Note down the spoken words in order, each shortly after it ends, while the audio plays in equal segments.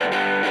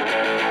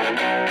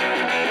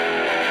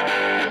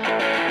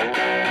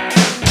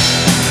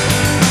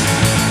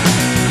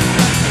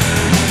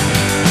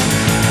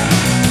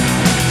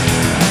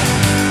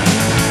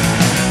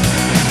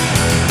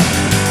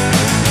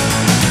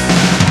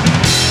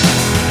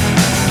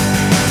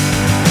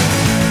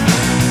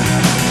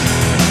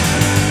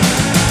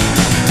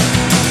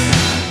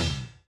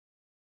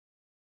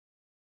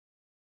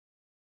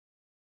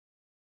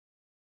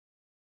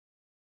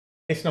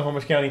Hey,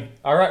 Snohomish County.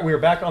 All right, we are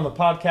back on the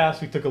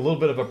podcast. We took a little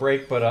bit of a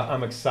break, but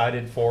I'm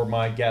excited for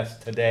my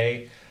guest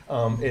today.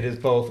 It is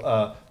both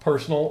a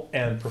personal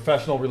and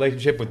professional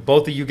relationship with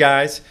both of you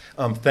guys.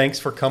 Thanks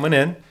for coming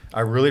in. I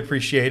really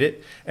appreciate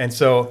it. And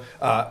so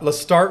let's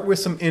start with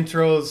some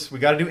intros. We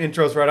got to do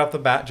intros right off the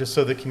bat just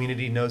so the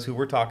community knows who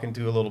we're talking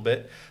to a little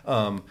bit.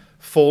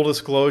 Full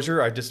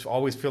disclosure, I just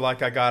always feel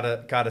like I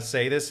gotta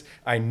say this.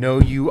 I know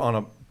you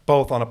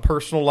both on a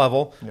personal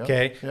level. Yep,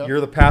 Okay, yep. you're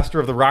the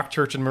pastor of the Rock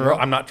Church in Monroe.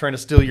 Yep. I'm not trying to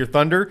steal your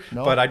thunder,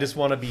 No. but I just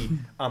want to be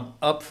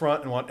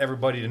upfront and want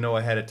everybody to know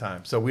ahead of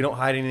time. So we don't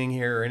hide anything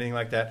here or anything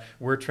like that.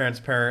 We're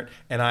transparent,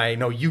 and I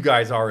know you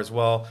guys are as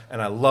well,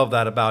 and I love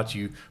that about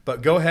you.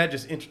 But go ahead,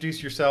 just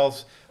introduce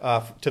yourselves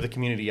to the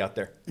community out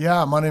there.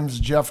 Yeah, my name is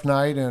Jeff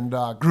Knight, and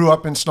grew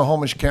up in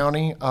Snohomish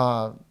County.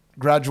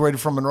 Graduated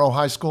from Monroe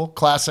High School,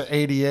 class of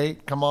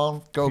 '88. Come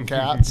on, go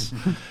Cats!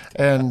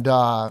 And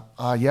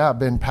I've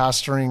been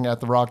pastoring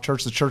at the Rock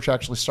Church. The church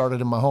actually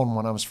started in my home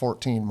when I was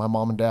 14. My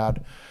mom and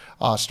dad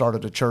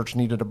started a church,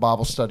 needed a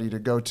Bible study to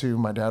go to.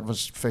 My dad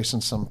was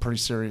facing some pretty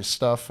serious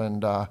stuff,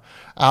 and out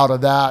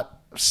of that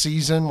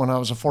season, when I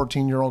was a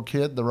 14-year-old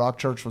kid, the Rock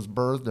Church was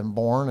birthed and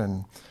born,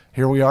 and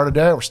here we are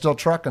today. We're still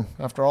trucking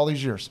after all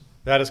these years.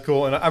 That is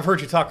cool, and I've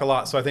heard you talk a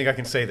lot, so I think I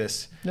can say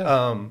this.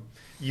 Yeah.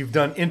 You've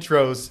done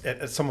intros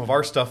at some of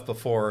our stuff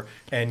before,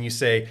 and you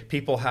say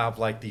people have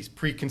like these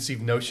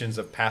preconceived notions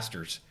of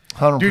pastors.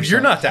 100%. Dude, you're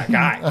not that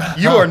guy.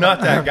 You are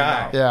not that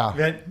guy. Yeah.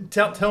 Man,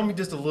 tell me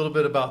just a little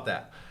bit about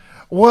that.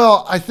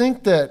 Well, I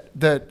think that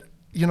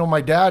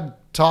my dad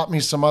taught me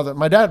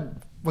my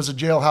dad was a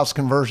jailhouse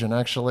conversion,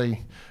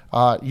 actually.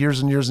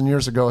 Years and years and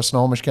years ago, a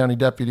Snohomish County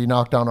deputy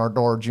knocked on our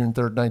door June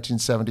 3rd,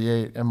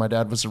 1978, and my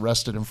dad was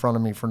arrested in front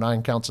of me for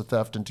 9 counts of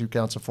theft and 2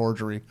 counts of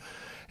forgery.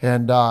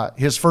 And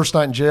his first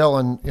night in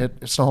jail,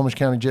 at Snohomish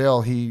County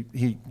Jail,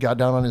 he got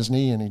down on his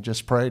knee and he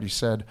just prayed. He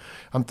said,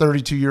 "I'm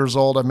 32 years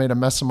old. I've made a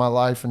mess of my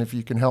life, and if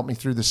you can help me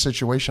through this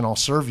situation, I'll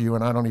serve you."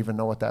 And I don't even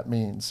know what that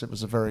means. It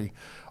was a very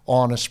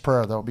honest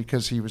prayer, though,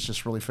 because he was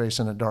just really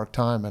facing a dark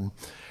time.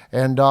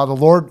 And the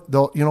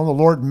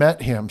Lord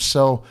met him.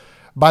 So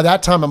by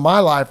that time in my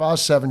life, I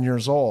was 7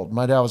 years old.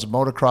 My dad was a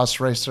motocross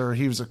racer.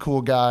 He was a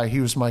cool guy.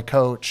 He was my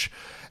coach.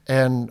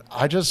 And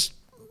I just,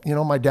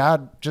 my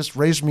dad just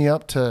raised me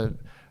up to,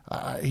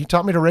 he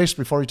taught me to race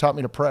before he taught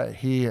me to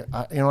pray.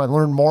 I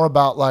learned more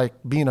about like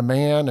being a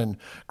man and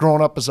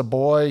growing up as a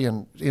boy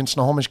and in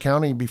Snohomish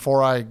County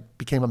before I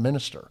became a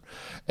minister.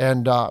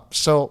 And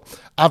so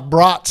I've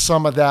brought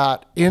some of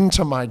that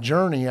into my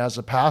journey as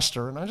a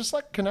pastor, and I just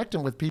like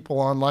connecting with people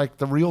on like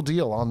the real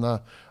deal. I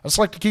just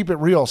like to keep it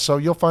real. So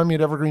you'll find me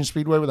at Evergreen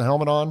Speedway with a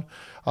helmet on,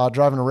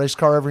 driving a race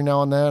car every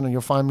now and then, and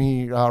you'll find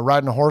me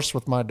riding a horse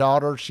with my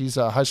daughter. She's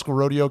a high school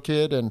rodeo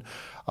kid, and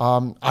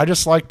I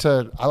like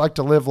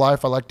to live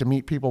life. I like to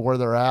meet people where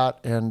they're at,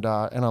 and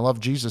I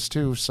love Jesus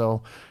too.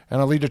 So, and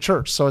I lead a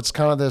church. So it's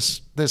kind of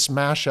this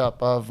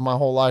mashup of my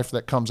whole life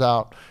that comes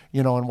out,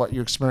 and what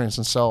you experience.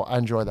 And so I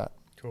enjoy that.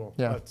 Cool.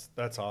 Yeah.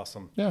 That's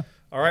awesome. Yeah.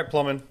 All right,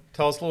 Plumman,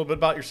 tell us a little bit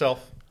about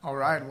yourself. All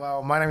right.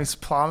 Well, my name is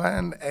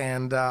Plamen,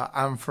 and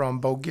I'm from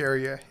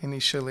Bulgaria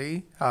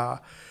initially.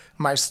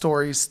 My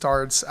story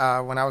starts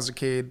when I was a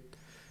kid.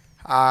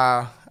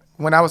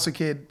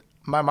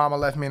 My mama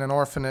left me in an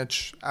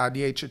orphanage at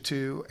the age of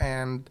 2,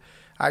 and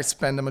I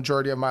spent the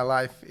majority of my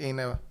life in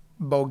a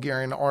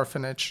Bulgarian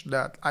orphanage.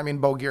 I'm in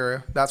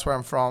Bulgaria. That's where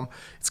I'm from.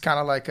 It's kind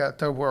of like a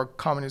third world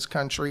communist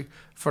country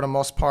for the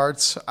most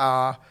parts.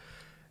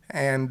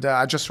 And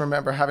I just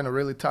remember having a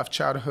really tough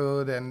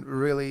childhood and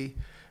really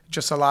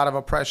just a lot of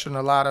oppression,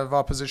 a lot of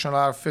opposition, a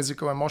lot of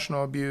physical,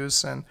 emotional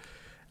abuse. And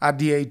at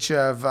the age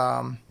of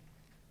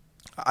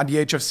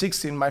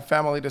 16, my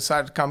family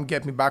decided to come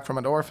get me back from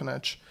an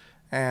orphanage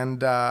and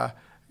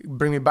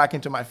bring me back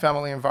into my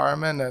family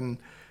environment. And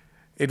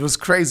it was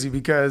crazy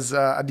because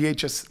at the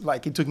age of,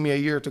 it took me a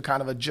year to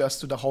kind of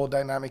adjust to the whole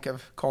dynamic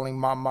of calling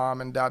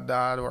mom and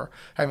dad, or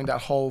having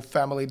that whole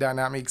family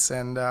dynamics.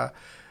 And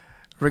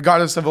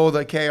regardless of all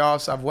the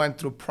chaos I've went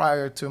through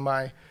prior to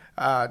my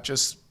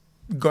just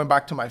going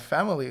back to my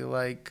family,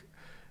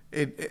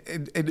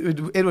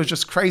 it was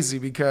just crazy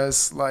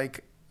because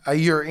a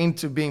year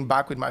into being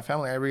back with my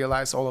family, I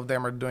realized all of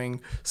them are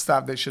doing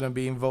stuff they shouldn't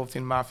be involved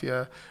in,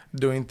 mafia,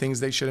 doing things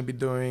they shouldn't be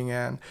doing,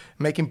 and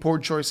making poor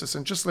choices,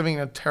 and just living in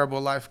a terrible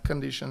life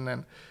condition,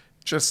 and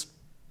just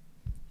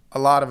a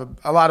lot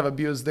of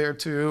abuse there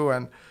too.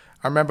 And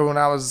I remember when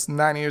I was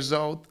 9 years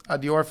old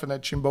at the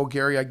orphanage in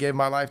Bulgaria, I gave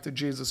my life to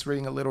Jesus,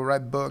 reading a little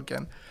red book,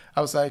 and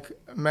I was like,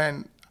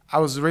 man, I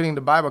was reading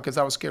the Bible because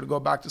I was scared to go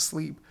back to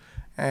sleep,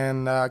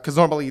 and because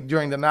normally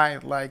during the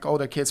night,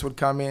 older kids would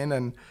come in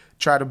and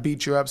try to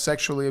beat you up,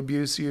 sexually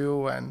abuse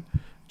you, and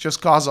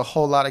just cause a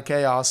whole lot of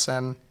chaos.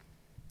 And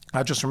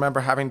I just remember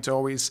having to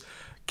always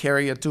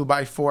carry a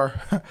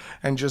 2x4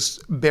 and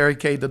just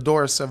barricade the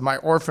doors of my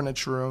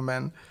orphanage room.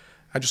 And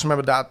I just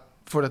remember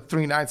for the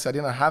 3 nights, I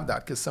didn't have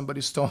that because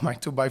somebody stole my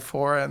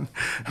 2x4.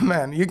 And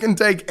man, you can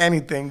take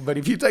anything, but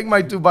if you take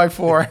my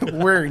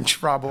 2x4, we're in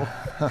trouble.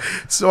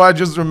 So I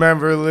just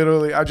remember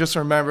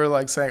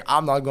like saying,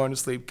 I'm not going to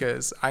sleep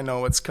because I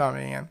know what's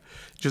coming, and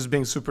just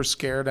being super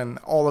scared. And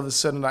all of a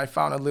sudden, I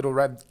found a little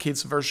red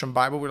kids version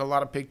Bible with a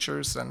lot of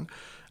pictures, and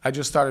I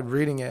just started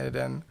reading it.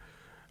 And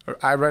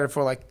I read it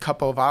for like a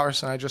couple of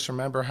hours, and I just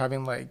remember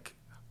having like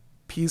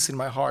peace in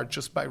my heart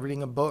just by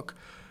reading a book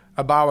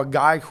about a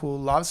guy who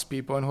loves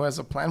people and who has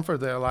a plan for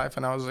their life.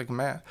 And I was like,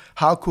 man,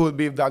 how cool would it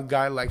be if that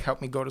guy like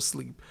helped me go to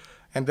sleep?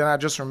 And then I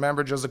just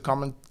remember just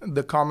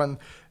the common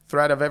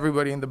thread of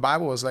everybody in the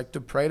Bible was like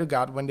to pray to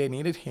God when they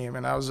needed him.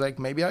 And I was like,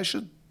 maybe I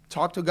should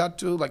talk to God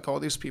too, like all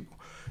these people.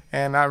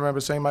 And I remember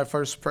saying my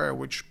first prayer,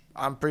 which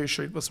I'm pretty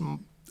sure it was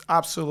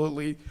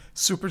absolutely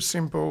super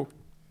simple.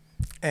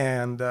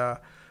 And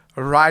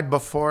right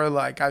before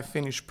like I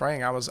finished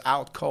praying, I was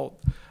out cold.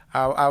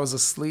 I was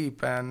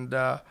asleep, and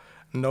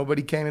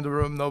nobody came in the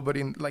room.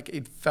 Like,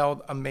 it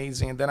felt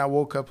amazing. And then I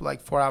woke up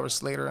like 4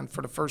 hours later, and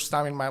for the first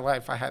time in my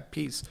life, I had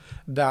peace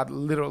that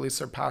literally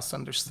surpassed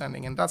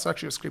understanding. And that's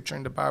actually a scripture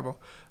in the Bible,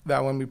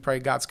 that when we pray,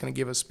 God's going to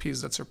give us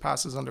peace that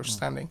surpasses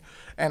understanding.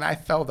 And I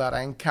felt that.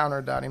 I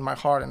encountered that in my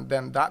heart. And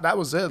then that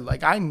was it.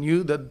 Like, I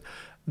knew that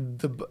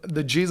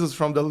the Jesus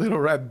from the Little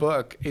Red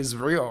Book is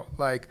real.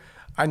 Like,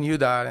 I knew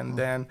that. And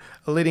then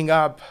leading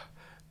up,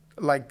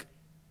 like,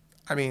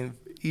 I mean,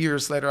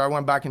 years later, I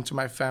went back into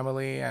my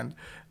family, and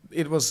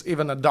it was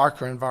even a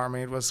darker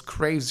environment. It was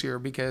crazier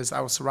because I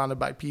was surrounded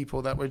by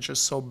people that were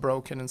just so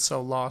broken and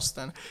so lost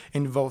and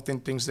involved in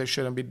things they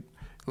shouldn't be,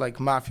 like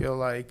mafia,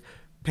 like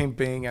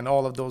pimping, and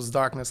all of those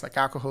darkness, like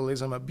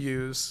alcoholism,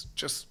 abuse,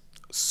 just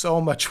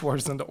so much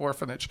worse than the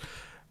orphanage.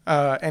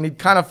 And it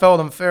kind of felt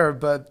unfair,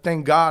 but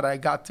thank God I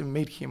got to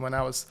meet him when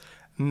I was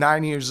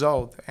 9 years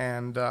old.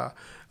 And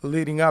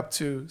leading up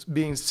to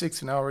being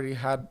 16, I already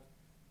had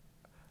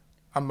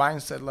a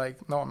mindset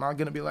like, no, I'm not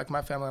going to be like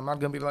my family. I'm not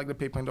going to be like the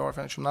people in the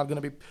orphanage. I'm not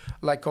going to be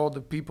like all the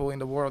people in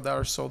the world that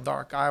are so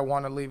dark. I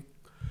want to live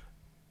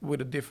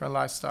with a different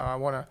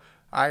lifestyle.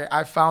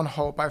 I found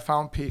hope. I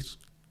found peace.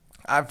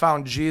 I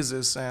found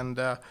Jesus. And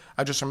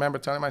I just remember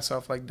telling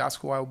myself, like, that's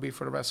who I will be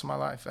for the rest of my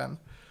life. And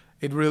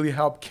it really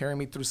helped carry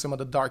me through some of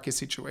the darkest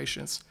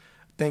situations.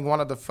 I think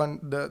one of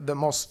the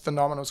most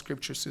phenomenal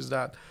scriptures is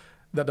that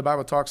the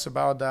Bible talks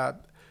about,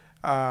 that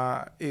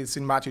is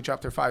in Matthew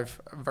chapter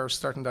 5, verse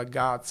 13, that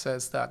God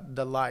says that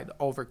the light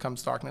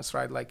overcomes darkness,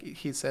 right? Like,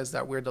 he says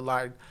that we're the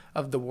light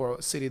of the world.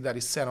 A city that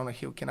is set on a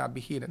hill cannot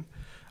be hidden,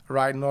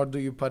 right? Nor do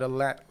you put a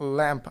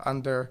lamp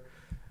under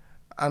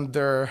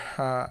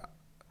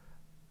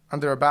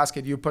a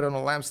basket. You put it on a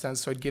lampstand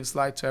so it gives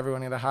light to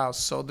everyone in the house.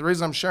 So the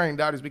reason I'm sharing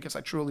that is because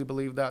I truly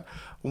believe that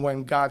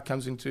when God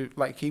comes into,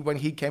 like, when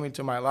he came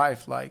into my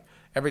life, like,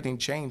 everything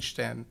changed.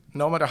 And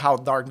no matter how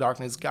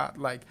darkness got,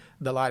 like,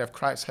 the light of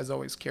Christ has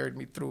always carried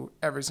me through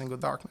every single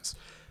darkness.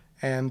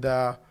 And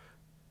I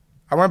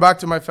went back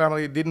to my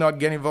family, did not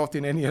get involved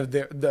in any of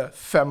the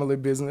family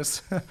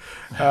business.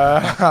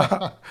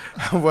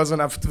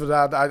 Wasn't up to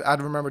that. I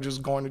remember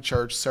just going to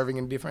church, serving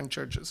in different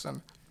churches,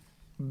 and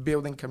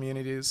building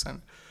communities,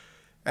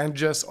 and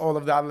just all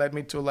of that led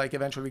me to, like,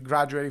 eventually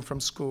graduating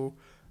from school.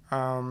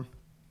 And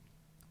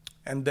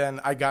then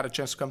I got a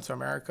chance to come to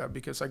America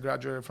because I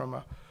graduated from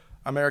a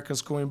American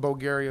school in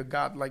Bulgaria.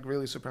 God, like,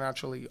 really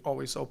supernaturally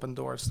always opened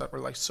doors that were,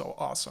 like, so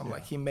awesome. Yeah.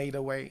 Like, he made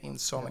a way in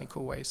so many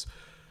cool ways.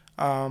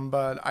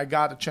 But I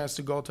got a chance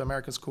to go to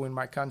American school in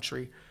my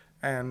country,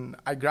 and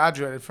I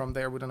graduated from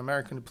there with an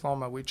American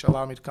diploma, which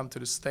allowed me to come to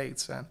the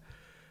States. And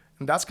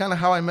that's kind of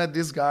how I met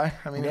this guy.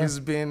 I mean, he's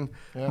been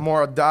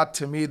more a dad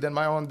to me than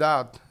my own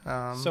dad.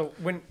 So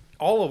when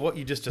all of what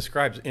you just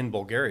described is in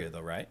Bulgaria,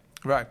 though, right?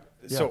 Right.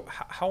 So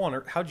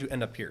how'd you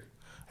end up here?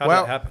 How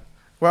did it happen?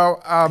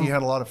 Well, he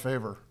had a lot of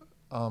favor.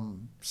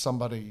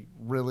 Somebody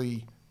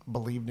really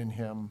believed in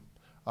him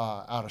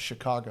out of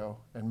Chicago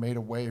and made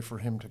a way for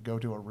him to go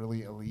to a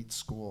really elite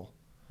school.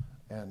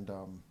 And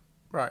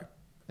right.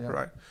 Yeah.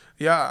 Right.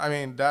 Yeah, I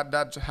mean,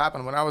 that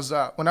happened. When I was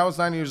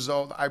 9 years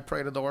old, I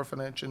prayed at the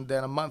orphanage, and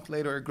then a month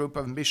later, a group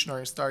of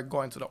missionaries started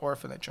going to the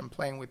orphanage and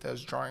playing with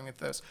us, drawing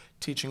with us,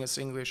 teaching us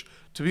English.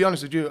 To be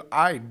honest with you,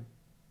 I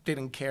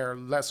didn't care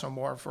less or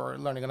more for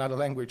learning another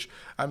language.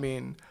 I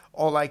mean,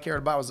 all I cared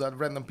about was that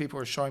random people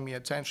were showing me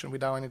attention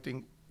without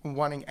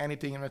wanting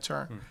anything in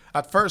return.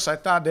 At first, I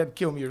thought they'd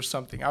kill me or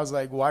something. I was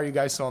like, why are you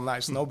guys so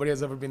nice? Nobody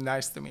has ever been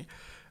nice to me.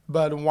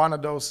 But one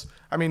of those,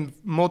 I mean,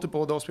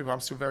 multiple of those people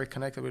I'm still very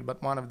connected with,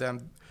 but one of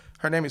them,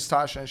 her name is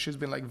Tasha, and she's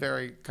been, like,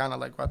 very kind of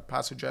like what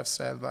Pastor Jeff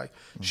said. Like,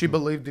 she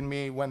believed in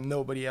me when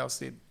nobody else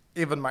did,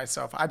 even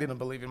myself. I didn't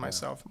believe in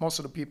myself. Most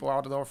of the people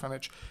out of the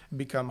orphanage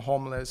become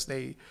homeless.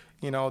 They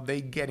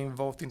get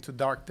involved into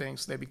dark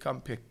things. They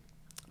become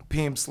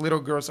pimps. Little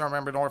girls, I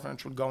remember, in the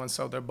orphanage would go and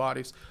sell their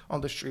bodies on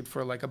the street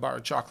for, like, a bar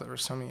of chocolate or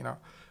something,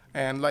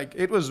 And, like,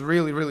 it was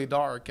really, really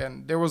dark,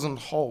 and there wasn't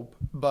hope,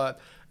 but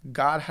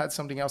God had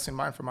something else in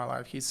mind for my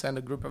life. He sent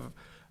a group of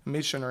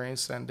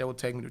missionaries, and they would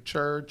take me to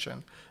church,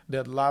 and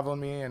they'd love on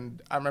me.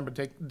 And I remember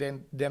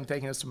them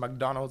taking us to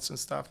McDonald's and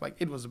stuff. Like,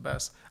 it was the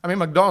best. I mean,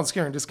 McDonald's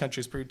here in this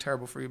country is pretty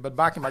terrible for you, but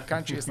back in my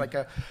country, it's like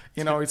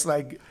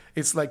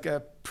it's like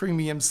a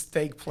premium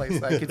steak place.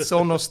 Like, it's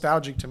so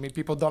nostalgic to me.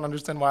 People don't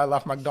understand why I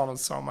love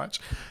McDonald's so much.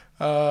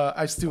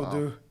 I still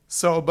do.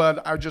 So,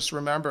 but I just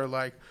remember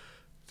like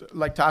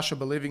Tasha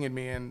believing in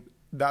me, and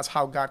that's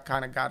how God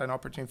kind of got an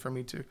opportunity for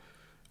me to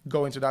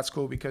go into that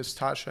school, because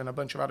Tasha and a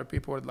bunch of other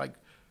people were like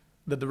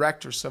the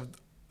directors of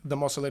the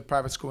most elite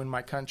private school in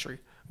my country,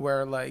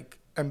 where like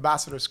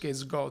ambassadors'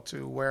 kids go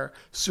to, where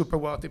super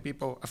wealthy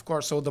people, of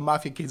course, all the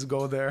mafia kids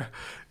go there,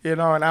 you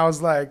know. And I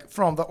was like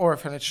from the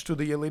orphanage to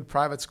the elite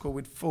private school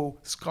with full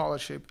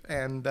scholarship,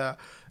 and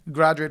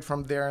graduate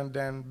from there. And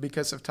then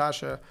because of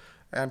Tasha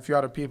and a few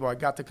other people, I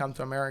got to come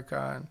to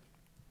America, and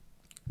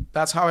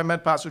that's how I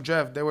met Pastor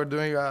Jeff. They were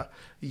doing a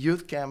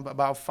youth camp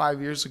about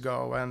 5 years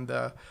ago, and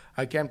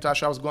I came to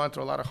Tasha. I was going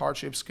through a lot of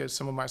hardships because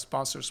some of my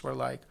sponsors were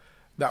like,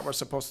 that were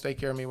supposed to take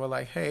care of me, were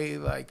like, hey,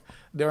 like,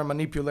 they were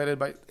manipulated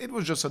by, it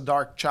was just a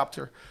dark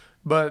chapter.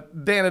 But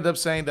they ended up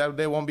saying that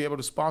they won't be able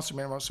to sponsor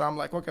me anymore. So I'm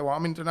like, okay, well,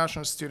 I'm an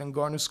international student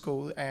going to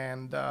school,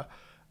 and I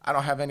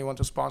don't have anyone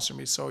to sponsor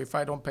me. So if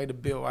I don't pay the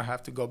bill, I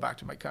have to go back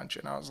to my country.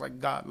 And I was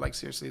like, God, like,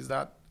 seriously, is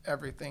that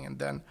everything? And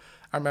then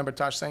I remember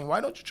Tash saying, why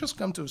don't you just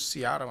come to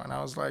Seattle? And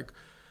I was like,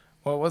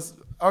 well,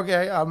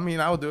 okay, I mean,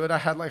 I'll do it. I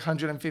had like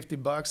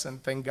 $150,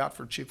 and thank God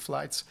for cheap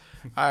flights.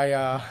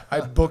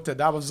 I booked it.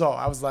 That was all.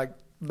 I was like,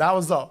 that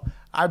was all.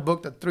 I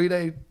booked a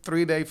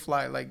three-day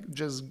flight, like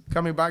just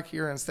coming back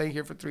here and staying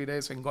here for 3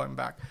 days and going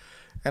back.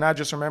 And I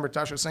just remember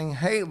Tasha saying,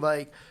 hey,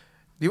 like,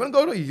 do you want to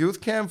go to a youth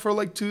camp for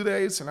like 2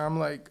 days? And I'm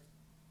like,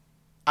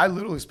 I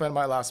literally spent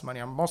my last money.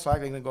 I'm most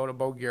likely going to go to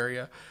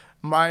Bulgaria.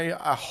 My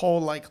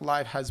whole like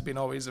life has been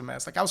always a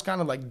mess. Like, I was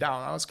kind of like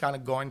down. I was kind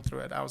of going through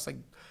it. I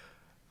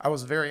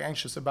was very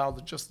anxious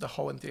about just the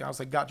whole thing. I was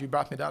like, God, you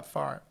brought me that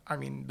far. I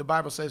mean, the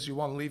Bible says you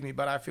won't leave me,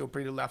 but I feel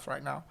pretty left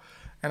right now.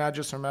 And I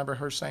just remember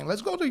her saying,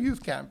 let's go to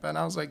youth camp. And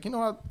I was like, you know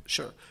what?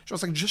 Sure. She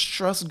was like, just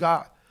trust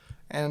God.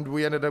 And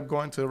we ended up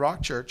going to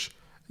Rock Church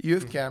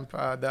youth camp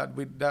that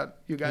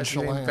you guys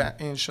did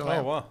in Chelan.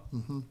 Oh, wow.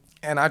 Mm-hmm.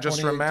 And I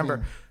just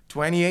remember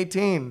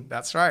 2018.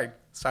 That's right.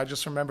 So I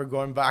just remember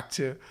going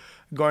to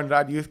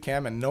that youth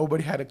camp, and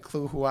nobody had a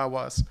clue who I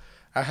was.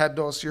 I had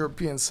those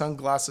European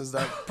sunglasses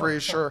that I'm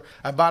pretty sure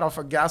I bought off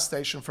a gas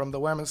station from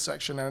the women's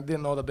section, and I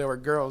didn't know that they were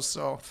girls.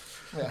 So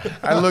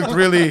I looked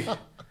really,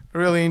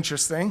 really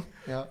interesting.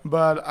 Yeah.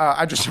 But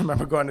I just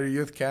remember going to the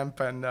youth camp,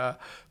 and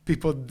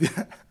people,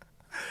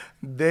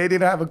 they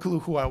didn't have a clue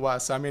who I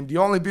was. I mean, the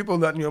only people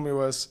that knew me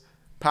was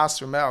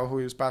Pastor Mel, who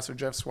is Pastor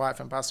Jeff's wife,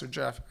 and Pastor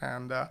Jeff.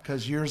 And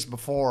because years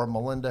before,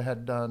 Melinda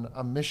had done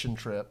a mission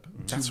trip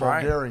to That's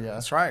Bulgaria. Right.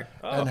 That's right.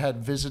 And had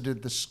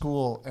visited the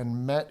school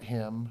and met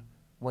him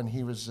when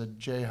he was a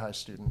J-high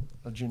student,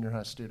 a junior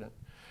high student.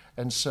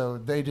 And so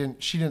they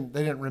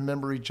didn't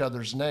remember each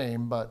other's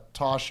name, but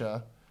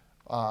Tasha,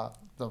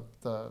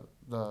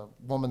 the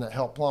woman that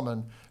helped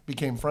Plumman,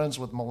 became friends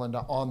with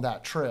Melinda on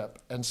that trip.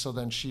 And so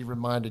then she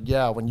reminded,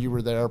 when you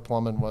were there,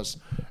 Plumman was,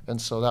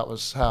 and so that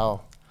was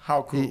how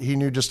cool. he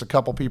knew just a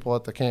couple people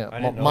at the camp.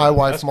 I didn't know My that.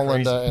 wife, That's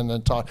Melinda, crazy. and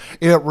then Tasha.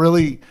 It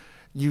really,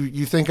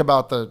 you think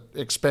about the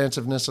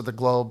expansiveness of the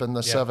globe and the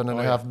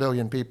 7.5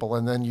 billion people,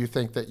 and then you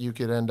think that you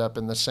could end up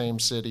in the same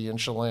city in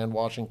Chelan,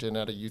 Washington,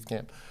 at a youth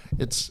camp.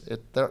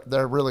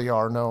 There really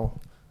are no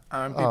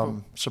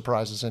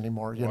surprises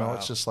anymore. You know,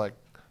 it's just like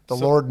the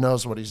Lord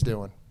knows what He's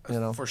doing. You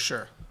know, For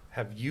sure.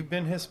 Have you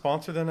been his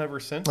sponsor then ever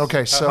since?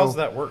 Okay, How's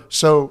that work?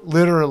 So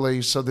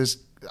literally,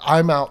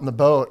 I'm out in the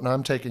boat and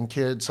I'm taking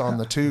kids on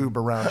the tube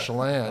around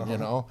Chelan, you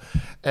know,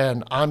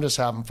 and I'm just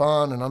having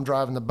fun, and I'm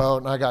driving the boat,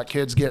 and I got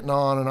kids getting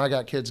on and I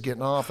got kids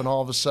getting off, and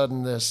all of a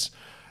sudden this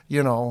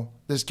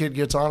kid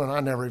gets on, and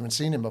I never even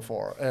seen him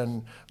before.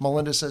 And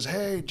Melinda says,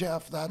 hey,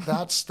 Jeff,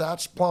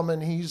 that's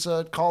Plumman. He's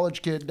a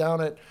college kid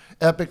down at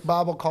Epic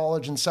Bible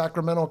College in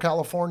Sacramento,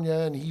 California,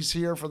 and he's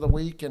here for the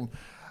week. And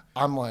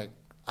I'm like,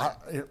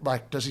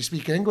 does he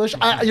speak English?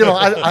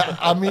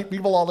 I meet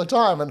people all the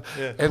time,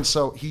 and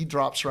so he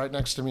drops right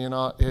next to me, and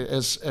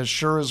as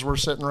sure as we're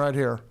sitting right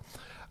here,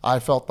 I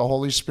felt the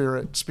Holy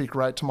Spirit speak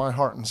right to my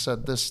heart and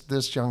said,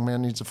 "This young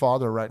man needs a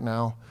father right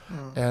now,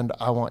 and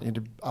I want you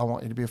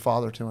to be a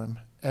father to him."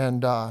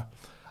 And I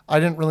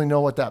didn't really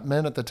know what that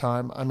meant at the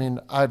time. I mean,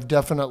 I've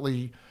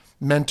definitely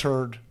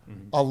mentored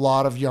a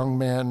lot of young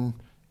men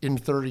in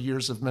 30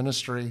 years of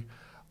ministry.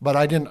 But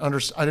I didn't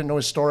know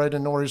his story. I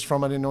didn't know where he's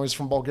from. I didn't know he's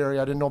from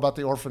Bulgaria. I didn't know about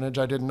the orphanage.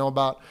 I didn't know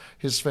about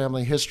his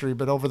family history.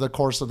 But over the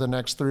course of the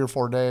next 3 or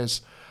 4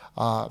 days,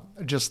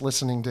 just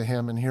listening to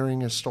him and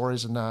hearing his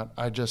stories and that,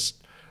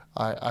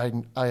 I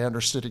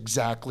understood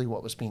exactly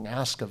what was being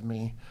asked of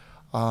me.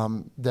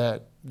 Again,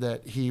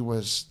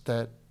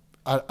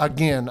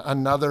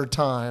 another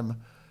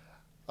time,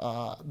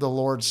 the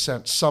Lord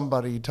sent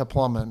somebody to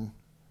Plumman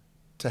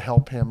to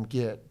help him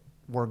get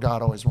where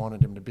God always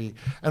wanted him to be.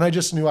 And I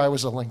just knew I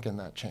was a link in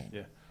that chain.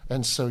 Yeah.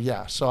 And so,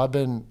 so I've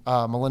been,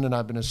 Melinda and I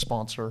have been his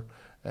sponsor,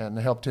 and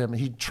they helped him.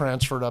 He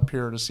transferred up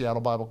here to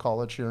Seattle Bible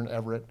College here in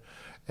Everett.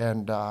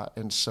 And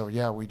so,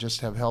 yeah, we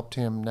just have helped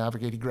him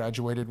navigate. He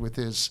graduated with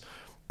his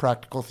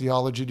practical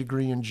theology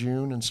degree in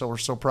June, and so we're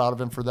so proud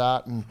of him for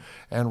that.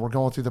 And we're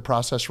going through the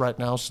process right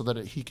now so that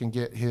he can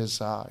get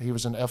his, he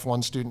was an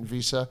F1 student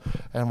visa,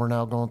 and we're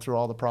now going through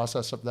all the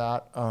process of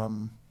that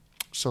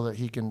so that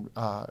he can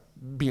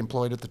be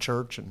employed at the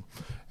church.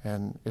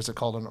 And is it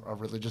called a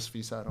religious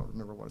visa? I don't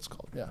remember what it's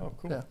called. Yeah. Oh,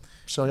 cool. Yeah.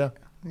 So, yeah.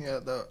 Yeah,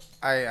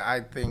 I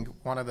think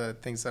one of the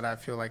things that I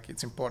feel like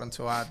it's important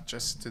to add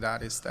just to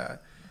that is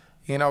that,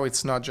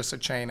 it's not just a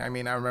chain. I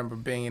mean, I remember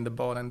being in the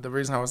boat, and the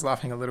reason I was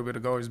laughing a little bit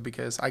ago is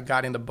because I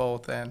got in the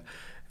boat and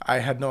I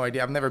had no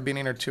idea. I've never been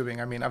inner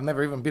tubing. I mean, I've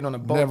never even been on a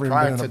boat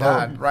prior to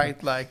that,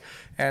 right?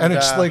 And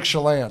it's Lake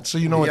Chelan, so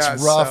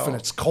it's rough and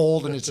it's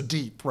cold and it's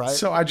deep, right?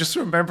 So I just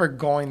remember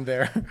going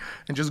there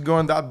and just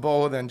going that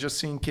boat and just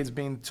seeing kids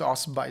being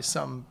tossed by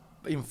some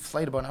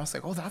inflatable, and I was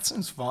like, oh, that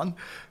sounds fun.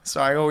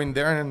 So I go in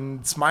there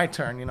and it's my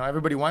turn.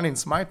 Everybody wanted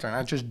it's my turn.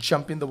 I just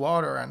jump in the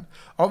water, and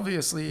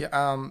obviously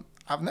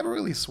I've never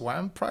really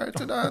swam prior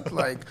to that.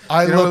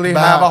 I didn't look really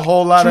back, have a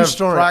whole lot true of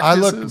story.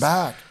 practices. I look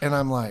back and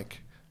I'm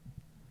like,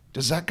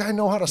 does that guy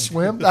know how to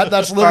swim?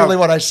 That's literally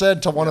what I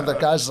said to one of the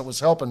guys that was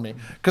helping me,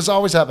 because I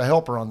always have a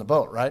helper on the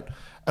boat, right?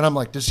 And I'm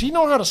like, does he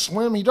know how to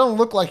swim? He doesn't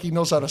look like he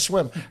knows how to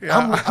swim.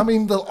 Yeah. I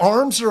mean, the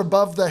arms are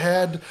above the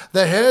head.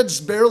 The head's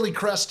barely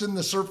cresting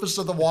the surface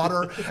of the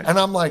water. And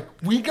I'm like,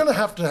 we're going to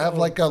have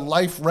like a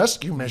life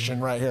rescue mission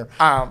right here.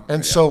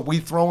 So we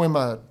throw him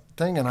a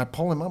thing, and I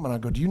pull him up, and I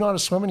go, do you know how to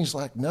swim? And he's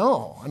like,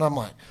 no. And I'm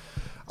like,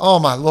 oh,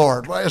 my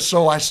Lord.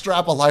 So I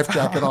strap a life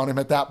jacket on him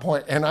at that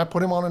point, and I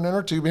put him on an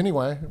inner tube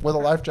anyway with a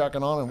life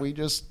jacket on, and we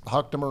just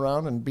hucked him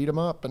around and beat him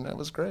up, and it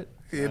was great.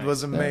 It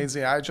was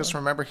amazing. I just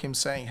remember him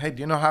saying, hey,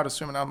 do you know how to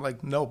swim? And I'm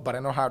like, no, but I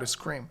know how to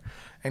scream.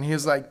 And he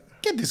was like,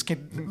 get this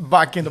kid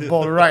back in the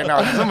boat right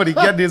now. Somebody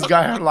get this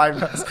guy a life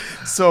vest.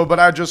 So, but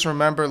I just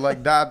remember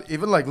that,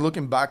 even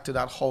looking back to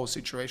that whole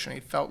situation,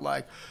 it felt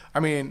like,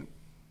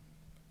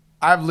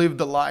 I've lived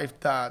the life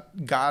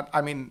that God,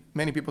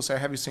 many people say,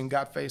 have you seen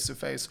God face to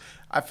face?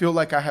 I feel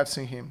like I have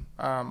seen him.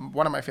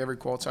 One of my favorite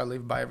quotes I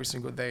live by every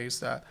single day is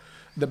that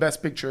the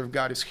best picture of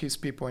God is his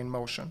people in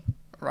motion,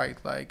 right?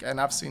 And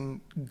I've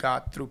seen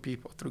God through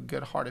people, through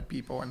good-hearted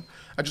people. And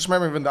I just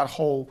remember even that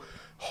whole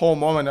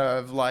moment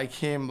of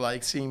him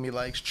seeing me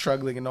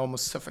struggling and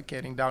almost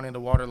suffocating down in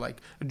the water,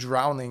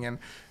 drowning. And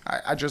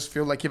I just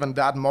feel like even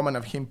that moment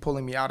of him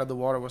pulling me out of the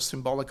water was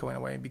symbolical in a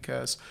way,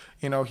 because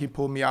he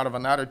pulled me out of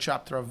another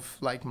chapter of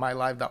my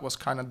life that was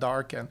kind of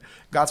dark, and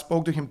God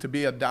spoke to him to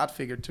be a dad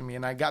figure to me,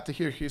 and I got to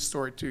hear his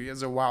story too. He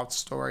has a wild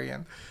story,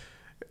 and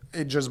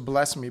it just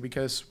blessed me,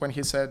 because when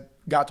he said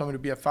God told me to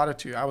be a father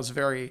to you, I was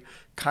very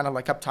kind of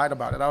uptight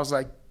about it. I was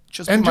like,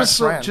 just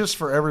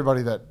for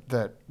everybody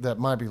that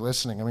might be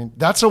listening,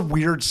 that's a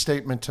weird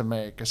statement to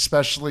make,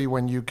 especially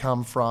when you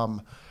come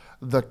from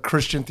the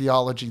Christian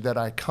theology that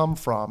I come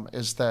from,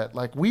 is that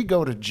we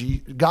go to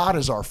God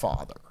is our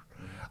Father.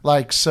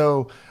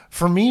 So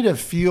for me to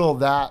feel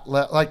that,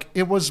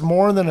 it was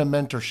more than a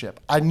mentorship.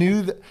 I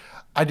knew that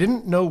I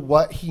didn't know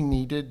what he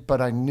needed,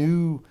 but I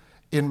knew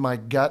in my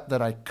gut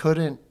that I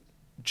couldn't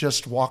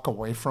just walk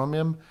away from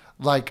him.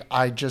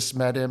 I just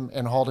met him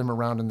and hauled him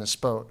around in this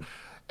boat.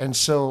 And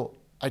so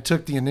I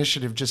took the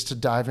initiative just to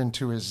dive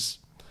into his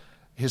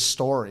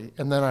story.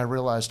 And then I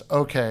realized,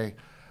 okay,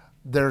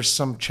 there's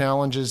some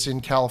challenges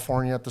in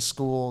California at the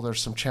school. There's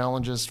some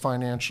challenges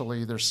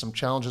financially. There's some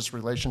challenges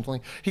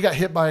relationally. He got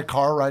hit by a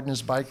car riding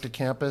his bike to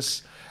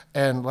campus.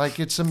 And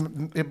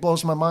it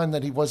blows my mind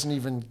that he wasn't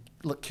even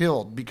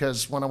killed,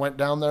 because when I went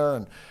down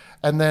there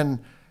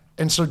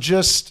and so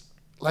just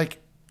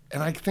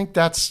and I think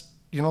that's,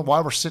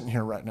 why we're sitting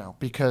here right now,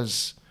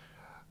 because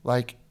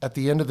at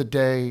the end of the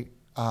day,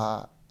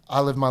 I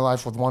live my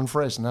life with one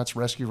phrase, and that's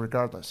rescue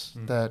regardless.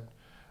 Mm.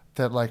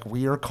 That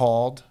we are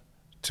called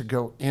to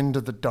go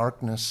into the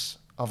darkness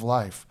of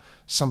life.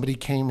 Somebody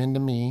came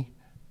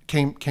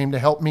to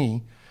help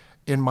me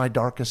in my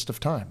darkest of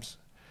times.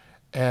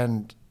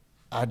 And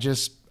I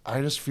just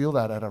feel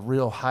that at a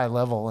real high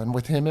level. And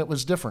with him, it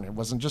was different. It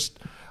wasn't just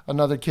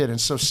another kid.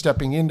 And so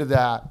stepping into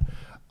that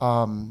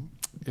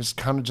is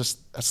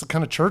that's the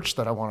kind of church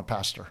that I want to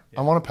pastor. Yeah.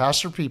 I want to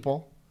pastor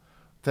people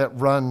that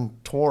run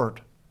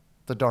toward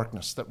the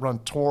darkness, that run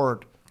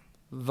toward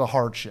the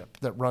hardship,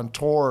 that run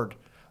toward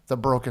the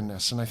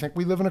brokenness. And I think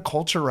we live in a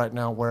culture right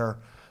now where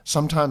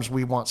sometimes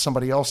we want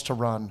somebody else to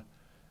run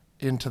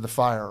into the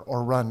fire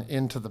or run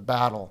into the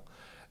battle.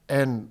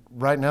 And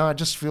right now I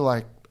just feel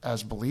like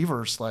as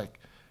believers,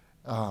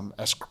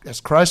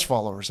 as Christ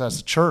followers, as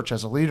a church,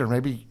 as a leader,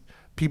 maybe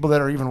people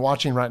that are even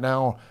watching right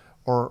now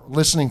or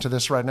listening to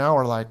this right now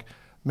are like,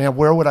 man,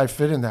 where would I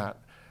fit in that?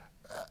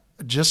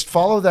 Just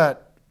follow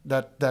that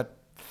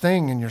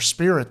thing in your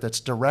spirit that's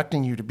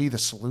directing you to be the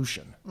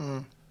solution.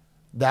 Mm.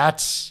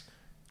 That's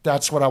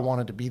what I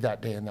wanted to be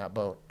that day in that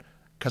boat,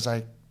 because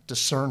I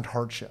discerned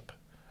hardship.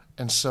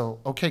 And so,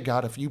 okay,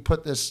 God, if you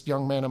put this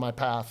young man in my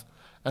path,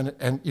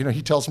 and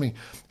he tells me,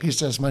 he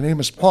says, my name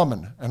is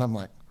Plumman. And I'm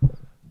like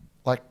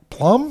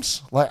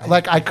plums?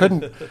 Like I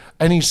couldn't.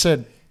 And he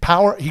said,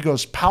 he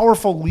goes,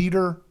 powerful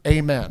leader,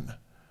 amen.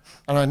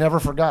 And I never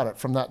forgot it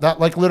from that.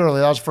 Like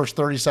literally, that was the first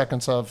 30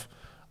 seconds of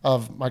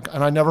my,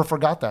 and I never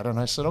forgot that. And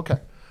I said, okay.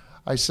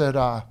 I said,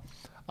 I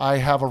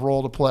have a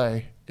role to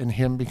play in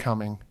him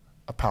becoming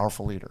a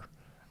powerful leader.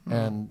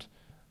 And,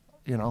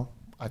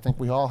 I think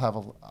we all have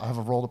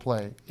a role to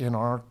play in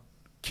our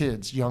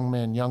kids, young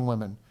men, young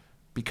women,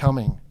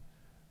 becoming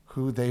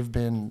who they've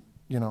been,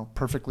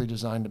 perfectly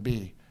designed to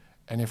be.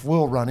 And if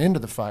we'll run into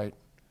the fight,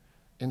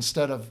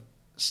 instead of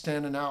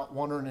standing out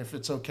wondering if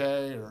it's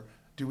okay or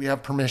do we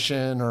have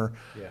permission or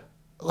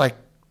like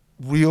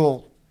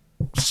real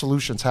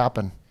solutions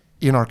happen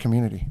in our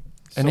community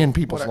and in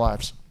people's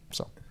lives.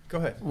 So Go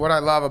ahead. What I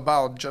love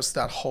about just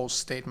that whole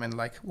statement,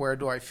 like, where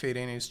do I fit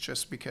in, is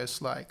just because,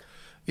 like,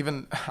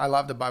 even I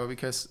love the Bible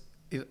because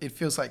it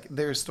feels like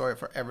there's a story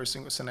for every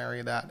single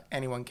scenario that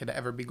anyone could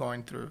ever be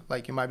going through.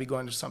 Like, you might be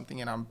going through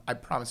something, and I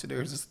promise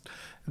you,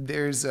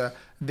 there's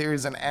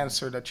an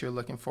answer that you're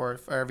looking for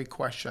every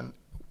question.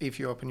 If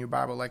you open your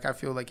Bible, like, I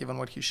feel like even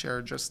what he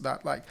shared, just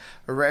that, like,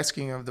 a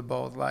rescuing of the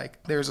boat,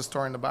 like, there's a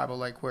story in the Bible,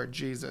 like, where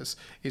Jesus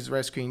is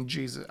rescuing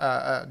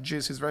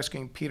Jesus is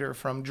rescuing Peter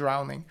from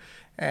drowning.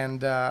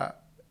 And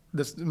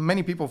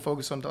many people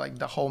focus on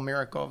the whole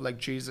miracle of, like,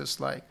 Jesus,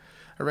 like,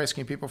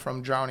 rescuing people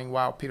from drowning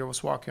while Peter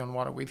was walking on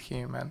water with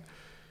him. And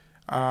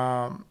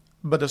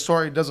but the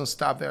story doesn't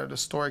stop there. The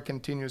story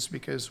continues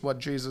because what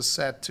Jesus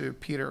said to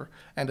Peter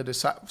and the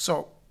disciples.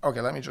 So,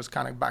 okay, let me just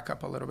kind of back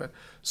up a little bit.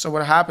 So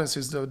what happens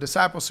is the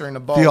disciples are in a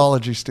boat.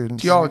 Theology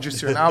students.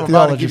 I'm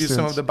about to give you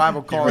some of the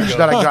Bible college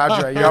that I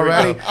graduated. You all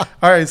ready?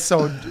 All right,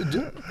 so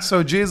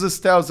Jesus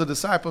tells the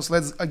disciples,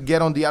 let's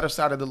get on the other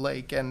side of the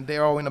lake. And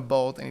they're all in a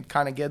boat, and it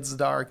kind of gets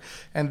dark,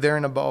 and they're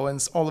in a boat.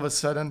 And all of a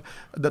sudden,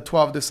 the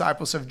 12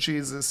 disciples of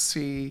Jesus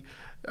see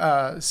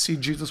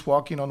Jesus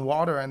walking on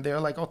water, and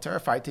they're like all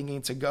terrified, thinking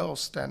it's a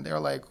ghost. And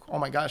they're like, oh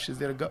my gosh, is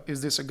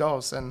this a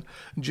ghost? And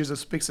Jesus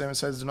speaks to them and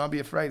says, do not be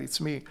afraid,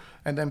 it's me.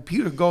 And then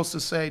Peter goes to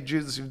say,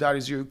 Jesus, if that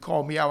is you,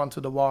 call me out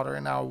onto the water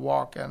and I'll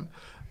walk. And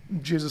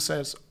Jesus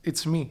says,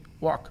 it's me,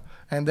 walk.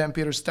 And then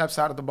Peter steps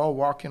out of the boat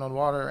walking on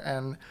water,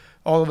 and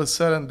all of a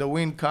sudden the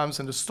wind comes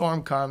and the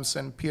storm comes,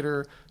 and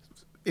Peter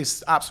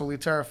is absolutely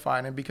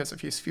terrified, and because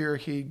of his fear,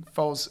 he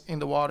falls in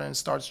the water and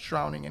starts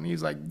drowning. And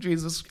he's like,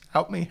 Jesus,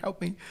 help me.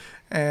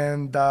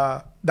 And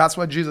that's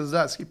what Jesus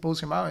does. He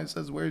pulls him out and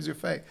says, where's your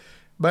faith?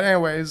 But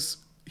anyways,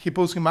 he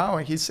pulls him out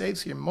and he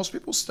saves him. Most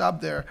people stop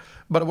there.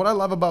 But what I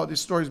love about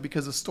this story is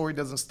because the story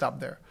doesn't stop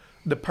there.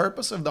 The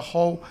purpose of the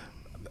whole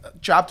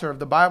chapter of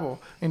the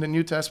Bible in the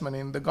New Testament,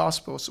 in the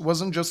Gospels,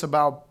 wasn't just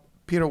about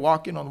Peter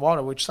walking on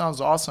water, which sounds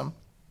awesome,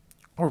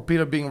 or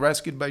Peter being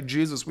rescued by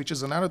Jesus, which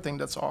is another thing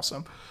that's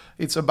awesome.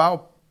 It's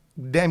about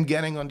them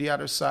getting on the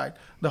other side.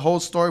 The whole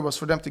story was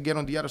for them to get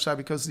on the other side,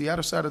 because the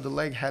other side of the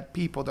lake had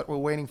people that were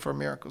waiting for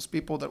miracles,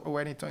 people that were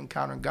waiting to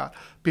encounter God,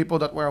 people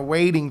that were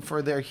waiting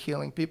for their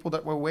healing, people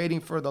that were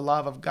waiting for the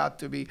love of God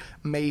to be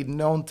made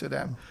known to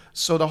them.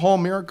 So the whole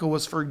miracle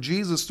was for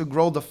Jesus to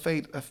grow the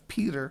faith of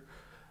Peter.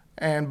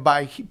 And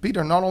by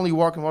Peter not only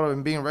walking water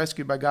and being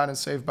rescued by God and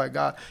saved by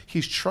God,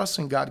 his trust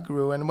in God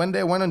grew. And when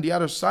they went on the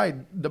other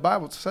side, the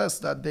Bible says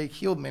that they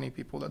healed many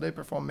people, that they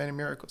performed many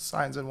miracles,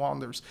 signs, and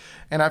wonders.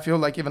 And I feel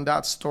like even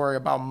that story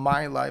about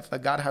my life,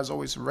 that God has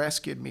always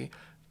rescued me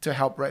to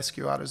help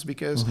rescue others,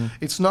 because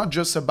it's not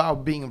just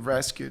about being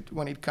rescued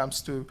when it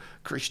comes to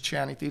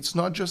Christianity. It's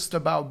not just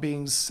about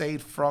being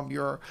saved from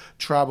your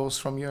troubles,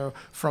 from your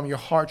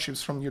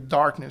hardships, from your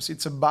darkness.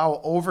 It's about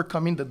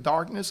overcoming the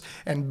darkness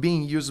and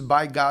being used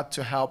by God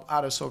to help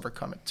others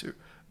overcome it too.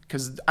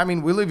 Because, I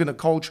mean, we live in a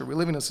culture, we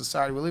live in a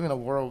society, we live in a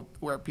world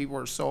where people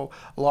are so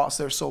lost,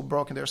 they're so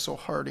broken, they're so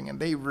hurting,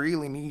 and they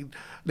really need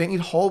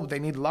hope, they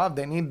need love,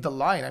 they need the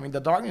light. I mean, the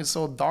darkness is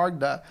so dark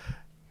that,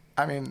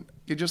 I mean,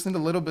 you just need a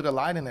little bit of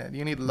light in it.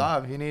 You need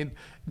love. You need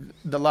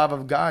the love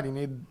of God. You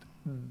need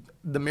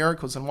the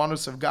miracles and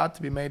wonders of God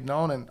to be made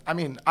known. And I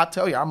mean, I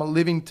tell you, I'm a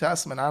living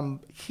testament.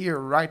 I'm here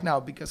right now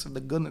because of the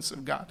goodness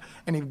of God.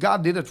 And if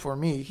God did it for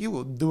me, he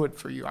will do it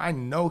for you. I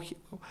know he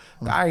will.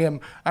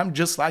 I'm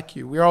just like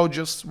you. We're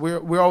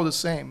all the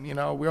same. You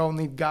know, we all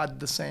need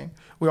God the same.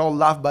 We're all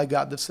loved by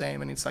God the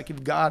same. And it's like,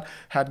 if God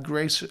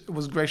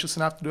was gracious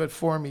enough to do it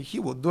for me, he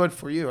will do it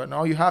for you. And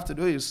all you have to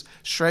do is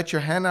stretch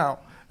your hand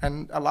out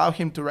and allow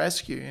him to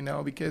rescue, you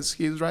know, because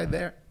he's right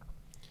there.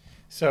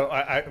 So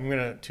I'm going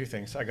to, two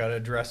things. I got to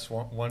address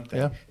one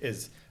thing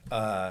is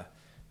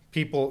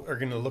people are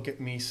going to look at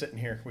me sitting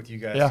here with you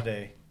guys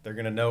today. They're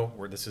going to know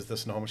where this is the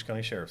Snohomish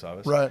County Sheriff's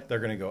Office. Right. They're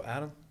going to go,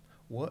 Adam,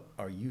 what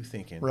are you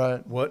thinking?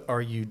 Right. What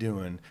are you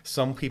doing?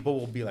 Some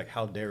people will be like,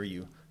 how dare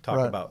you talk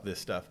Right. about this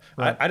stuff?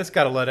 Right. I just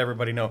got to let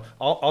everybody know.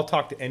 I'll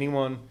talk to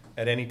anyone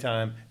at any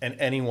time, and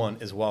anyone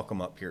is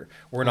welcome up here.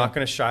 We're not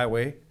going to shy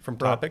away from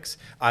topics.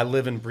 I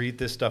live and breathe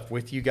this stuff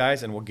with you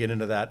guys, and we'll get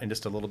into that in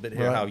just a little bit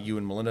here, how you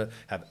and Melinda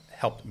have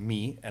helped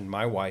me and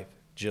my wife,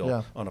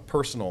 Jill, on a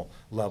personal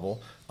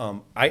level.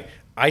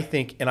 I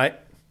think, and I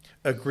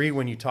agree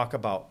when you talk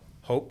about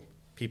hope,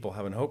 people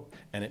having hope,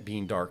 and it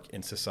being dark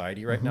in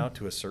society right now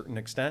to a certain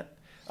extent.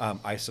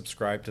 I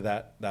subscribe to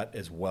that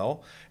as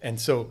well. And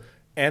so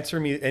answer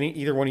me,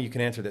 either one of you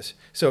can answer this.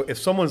 So if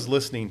someone's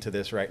listening to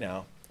this right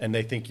now and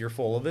they think you're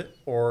full of it,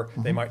 or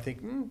they might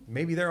think,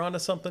 maybe they're onto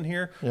something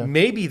here. Yeah.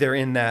 Maybe they're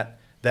in that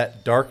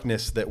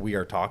darkness that we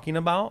are talking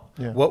about.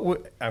 Yeah.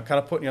 I'm kind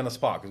of putting you on the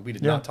spot because we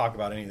did not talk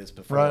about any of this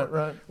before.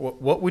 Right.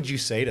 What would you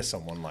say to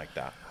someone like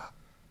that?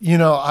 You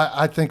know,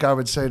 I think I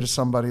would say to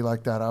somebody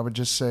like that, I would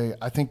just say,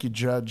 I think you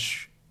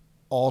judge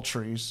all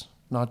trees,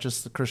 not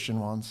just the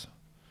Christian ones,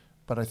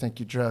 but I think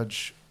you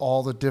judge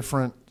all the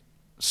different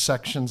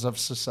sections of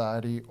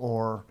society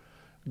or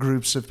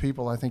groups of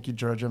people. I think you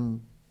judge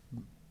them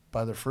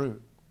by their fruit.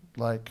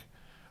 Like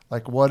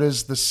what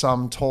is the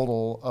sum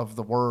total of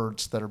the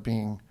words that are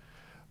being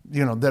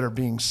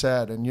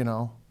said?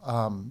 And,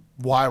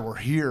 why we're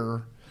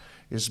here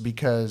is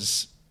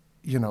because,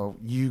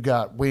 you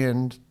got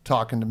wind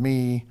talking to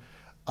me,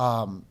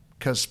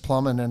 because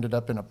Plumman ended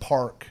up in a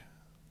park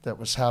that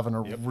was having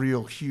a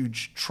real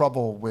huge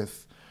trouble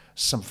with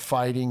some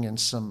fighting and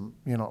some,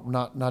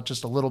 not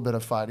just a little bit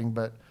of fighting,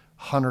 but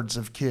hundreds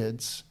of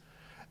kids.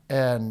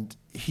 And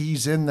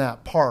he's in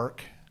that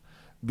park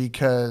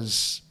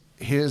because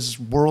his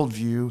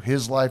worldview,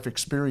 his life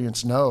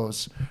experience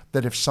knows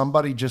that if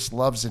somebody just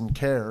loves and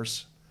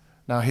cares,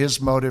 now his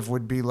motive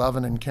would be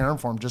loving and caring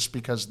for them just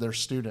because they're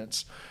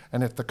students.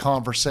 And if the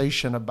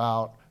conversation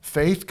about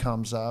faith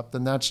comes up,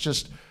 then that's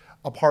just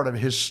a part of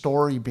his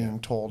story being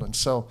told. And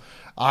so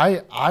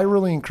I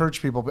really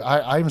encourage people.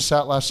 I even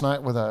sat last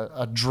night with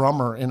a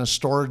drummer in a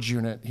storage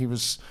unit.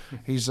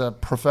 He's a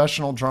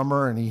professional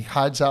drummer, and he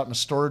hides out in a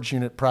storage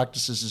unit,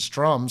 practices his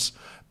drums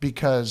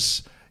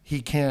because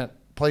he can't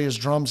play his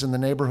drums in the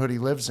neighborhood he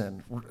lives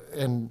in.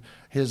 And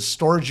his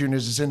storage unit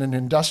is in an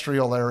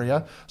industrial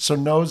area, so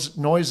noise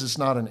is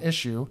not an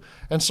issue.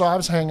 And so I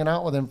was hanging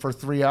out with him for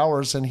 3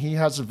 hours, and he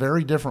has a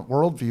very different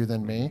worldview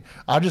than me.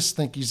 I just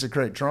think he's a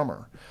great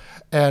drummer.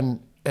 And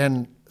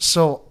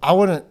so I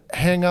wouldn't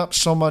hang up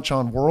so much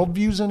on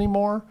worldviews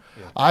anymore.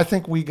 Yeah. I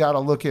think we got to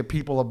look at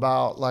people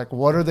about, like,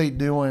 what are they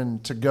doing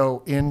to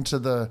go into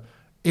the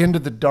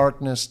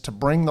darkness, to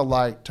bring the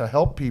light, to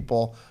help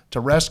people, to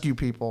rescue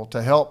people,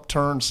 to help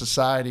turn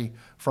society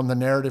from the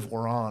narrative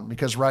we're on.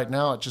 Because right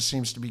now it just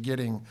seems to be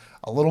getting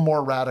a little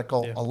more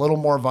radical, a little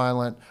more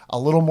violent, a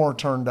little more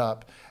turned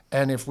up.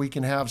 And if we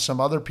can have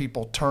some other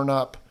people turn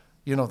up,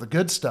 the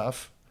good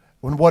stuff,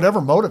 when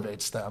whatever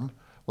motivates them,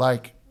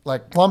 like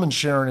Plumman's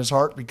sharing his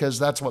heart because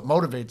that's what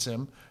motivates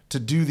him to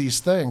do these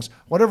things.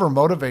 Whatever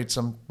motivates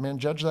him, man,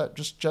 judge that.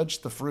 Just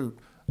judge the fruit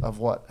of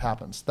what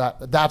happens.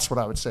 That's what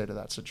I would say to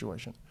that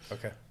situation.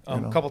 Okay.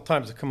 A couple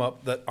times have come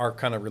up that our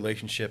kind of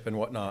relationship and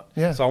whatnot.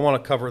 Yeah. So I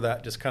want to cover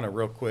that just kind of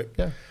real quick.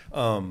 Yeah.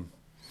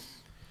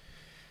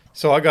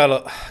 So I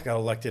got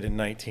elected in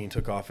 19,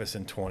 took office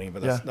in 20,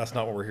 but that's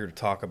not what we're here to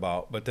talk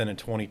about. But then in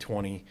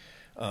 2020,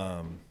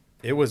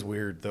 it was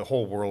weird. The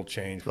whole world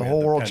changed. We had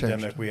the pandemic.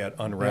 Changed. We had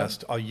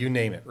unrest. Yeah. You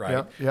name it,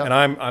 right? Yeah. And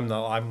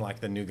I'm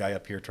like the new guy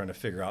up here trying to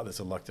figure out this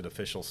elected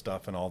official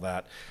stuff and all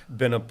that.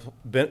 Been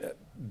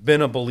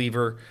a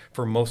believer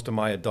for most of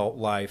my adult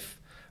life.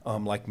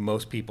 Like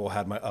most people,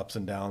 had my ups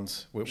and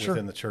downs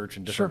within the church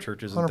and different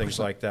churches and 100%. Things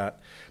like that.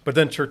 But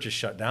then churches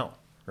shut down.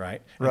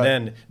 Right. And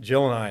then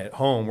Jill and I at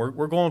home,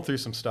 we're going through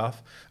some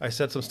stuff. I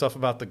said some stuff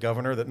about the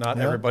governor that not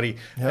everybody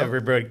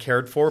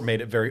cared for, made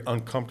it very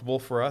uncomfortable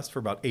for us for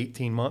about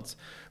 18 months.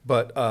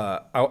 But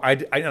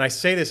I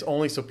say this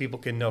only so people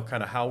can know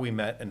kind of how we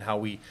met and how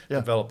we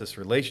developed this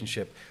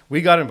relationship.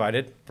 We got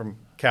invited from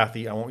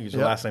Kathy. I won't use her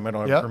last name. I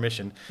don't have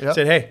permission.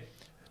 Said, hey,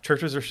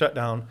 churches are shut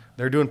down.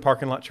 They're doing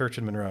parking lot church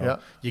in Monroe. Yeah.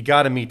 You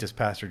got to meet this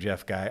Pastor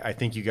Jeff guy. I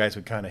think you guys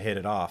would kind of hit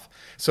it off.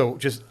 So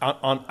just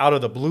on out of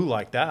the blue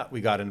like that,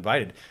 we got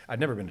invited. I'd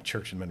never been to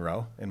church in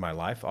Monroe in my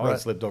life. I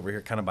always lived over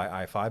here kind of by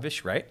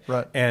I-5-ish, right?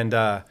 Right.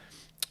 And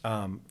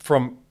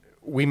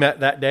we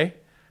met that day.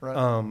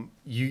 Right.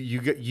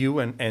 You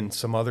and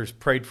some others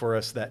prayed for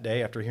us that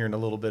day after hearing a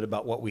little bit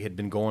about what we had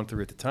been going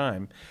through at the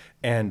time.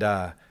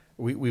 And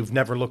we've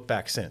never looked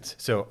back since.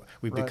 So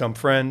we've become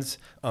friends.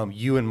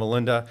 You and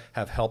Melinda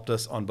have helped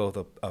us on both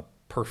a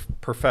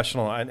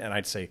professional and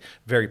I'd say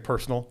very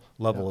personal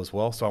level as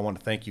well. So I want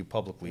to thank you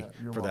publicly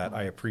for welcome. That.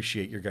 I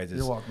appreciate your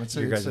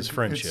guys'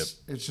 friendship.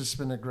 It's just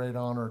been a great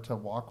honor to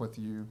walk with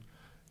you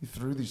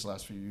through these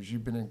last few years.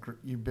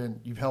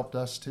 You've helped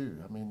us too.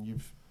 I mean,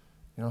 you've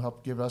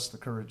helped give us the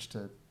courage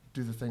to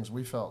do the things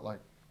we felt like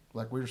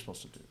we were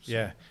supposed to do.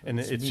 So and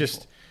it's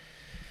just.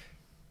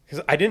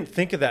 Because I didn't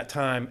think of that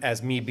time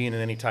as me being in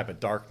any type of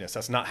darkness.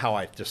 That's not how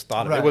I just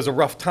thought of it. It was a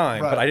rough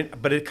time, but I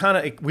didn't. But it kind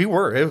of we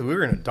were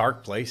in a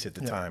dark place at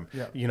the time.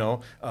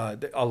 Yeah.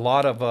 A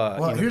lot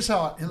of. Here's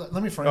how.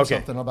 Let me frame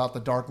something about the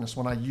darkness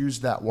when I use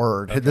that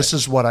word. Okay. This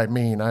is what I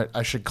mean.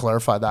 I should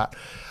clarify that.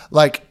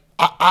 Like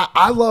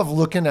I love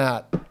looking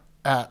at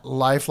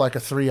life like a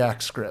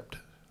 3-act script,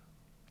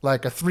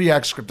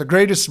 The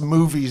greatest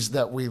movies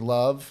that we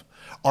love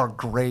are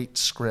great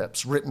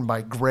scripts written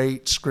by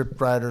great script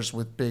writers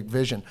with big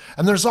vision.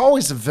 And there's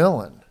always a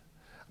villain.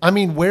 I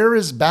mean, where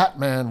is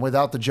Batman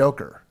without the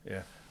Joker?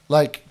 Yeah.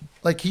 Like,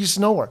 Like he's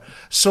nowhere.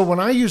 So when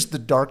I use the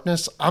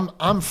darkness,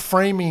 I'm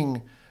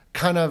framing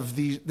kind of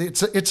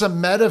it's a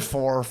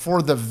metaphor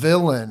for the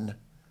villain.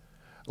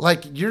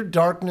 Like your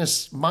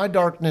darkness, my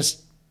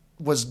darkness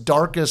was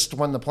darkest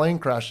when the plane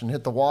crashed and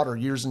hit the water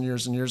years and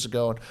years and years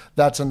ago. And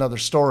that's another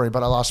story,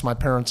 but I lost my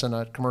parents in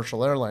a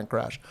commercial airline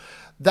crash.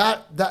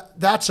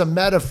 That's a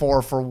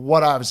metaphor for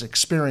what I was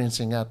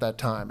experiencing at that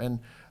time. And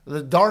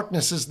the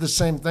darkness is the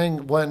same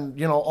thing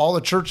when, all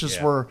the churches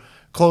were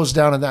closed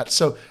down and that.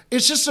 So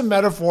it's just a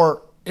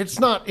metaphor. It's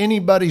not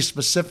anybody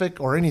specific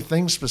or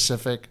anything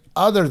specific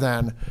other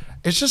than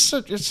it's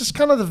just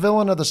kind of the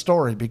villain of the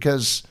story,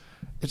 because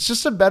it's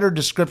just a better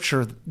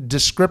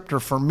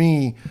descriptor for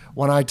me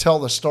when I tell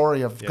the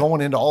story of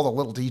going into all the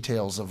little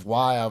details of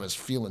why I was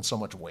feeling so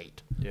much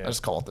weight. Yeah. I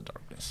just call it the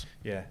darkness.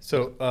 Yeah.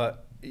 So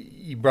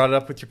you brought it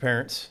up with your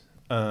parents.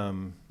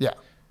 Yeah.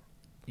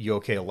 You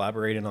okay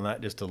elaborating on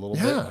that just a little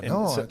Yeah, bit?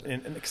 no.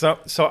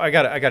 So I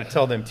got to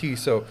tell them too.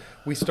 So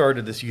we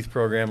started this youth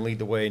program, Lead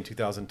the Way, in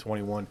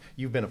 2021.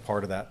 You've been a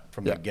part of that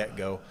from the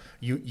get-go.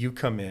 You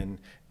come in,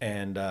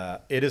 and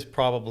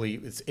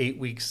it's 8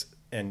 weeks,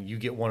 and you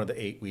get one of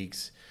the 8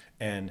 weeks,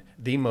 and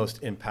the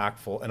most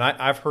impactful. And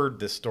I've heard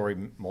this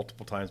story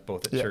multiple times,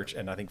 both at church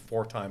and I think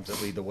 4 times at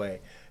Lead the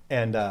Way.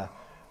 And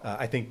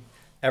I think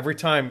every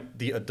time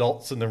the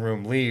adults in the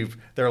room leave,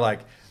 they're like,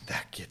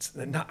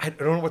 I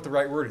don't know what the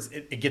right word is.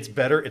 It gets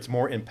better. It's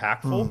more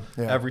impactful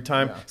every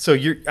time. Yeah. So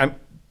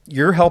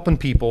you're helping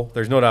people.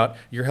 There's no doubt.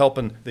 You're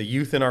helping the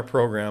youth in our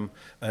program,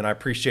 and I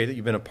appreciate that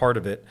you've been a part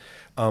of it.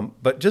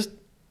 But just,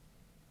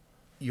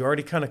 you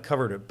already kind of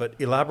covered it, but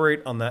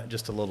elaborate on that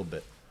just a little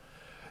bit.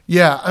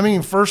 Yeah, I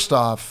mean, first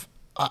off,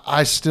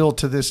 I still,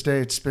 to this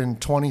day, it's been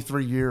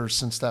 23 years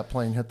since that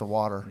plane hit the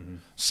water.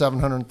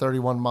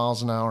 731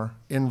 miles an hour,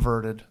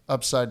 inverted,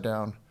 upside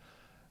down,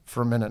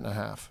 for a minute and a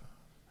half.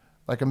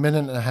 Like a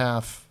minute and a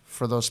half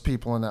for those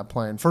people in that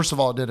plane. First of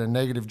all, it did a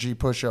negative G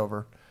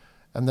pushover,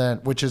 and then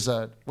which is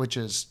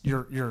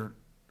you're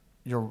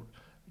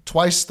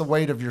twice the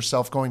weight of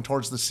yourself going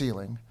towards the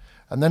ceiling,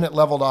 and then it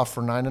leveled off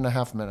for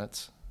 9.5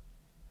 minutes.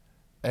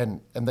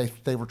 And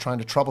they were trying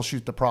to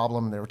troubleshoot the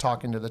problem. They were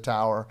talking to the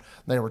tower.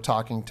 They were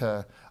talking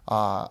to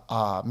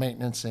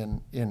maintenance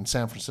in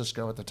San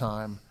Francisco at the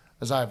time.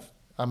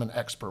 I'm an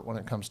expert when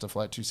it comes to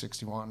Flight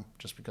 261,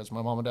 just because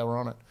my mom and dad were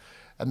on it.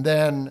 And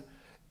then,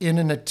 in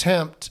an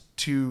attempt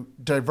to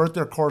divert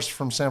their course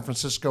from San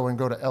Francisco and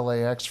go to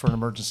LAX for an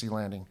emergency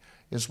landing,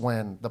 is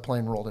when the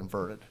plane rolled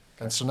inverted.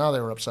 Okay. And so now they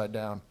were upside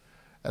down,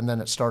 and then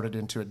it started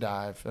into a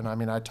dive. And I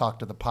mean, I talked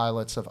to the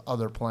pilots of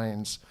other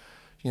planes,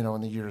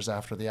 in the years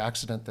after the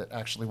accident, that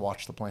actually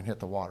watched the plane hit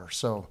the water.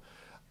 So,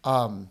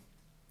 all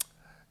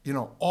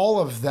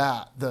of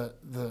that,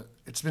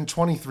 it's been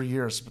 23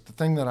 years, but the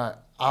thing that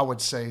I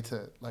would say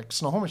to, like,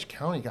 Snohomish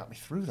County got me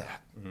through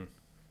that. Mm-hmm.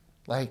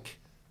 Like,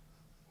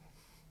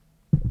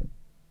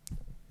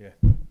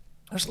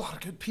 there's a lot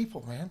of good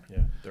people, man.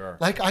 Yeah, there are.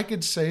 Like, I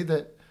could say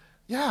that,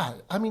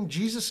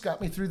 Jesus got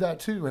me through that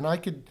too. And I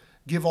could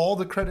give all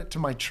the credit to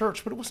my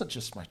church, but it wasn't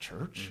just my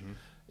church. Mm-hmm.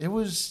 It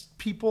was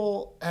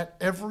people at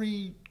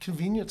every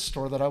convenience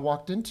store that I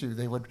walked into.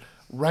 They would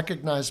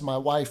recognize my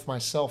wife,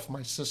 myself,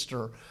 my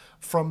sister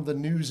from the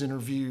news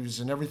interviews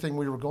and everything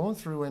we were going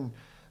through. And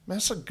man,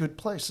 it's a good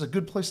place. It's a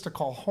good place to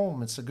call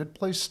home. It's a good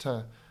place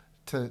to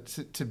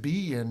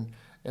be in.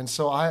 And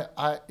so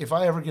I if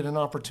I ever get an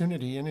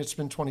opportunity, and it's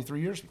been 23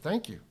 years,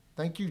 thank you.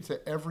 Thank you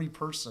to every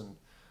person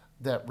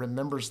that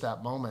remembers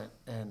that moment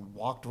and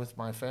walked with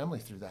my family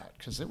through that,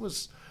 because that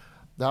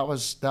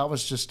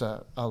was just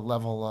a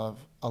level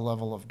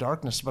of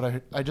darkness.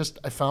 But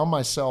I found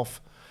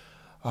myself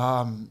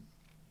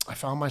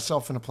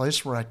in a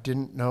place where I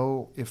didn't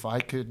know if I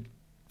could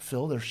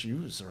fill their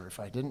shoes, or if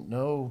I didn't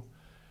know,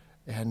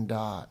 and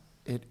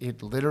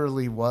it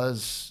literally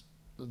was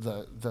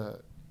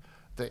the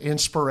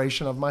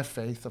inspiration of my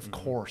faith, of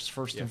course,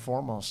 first and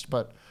foremost,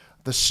 but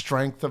the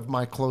strength of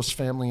my close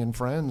family and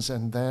friends,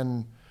 and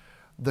then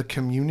the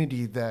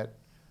community that,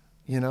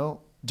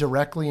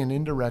 directly and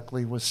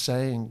indirectly was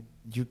saying,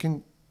 you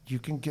can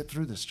get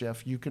through this,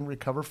 Jeff. You can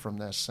recover from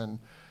this.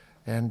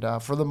 And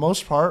for the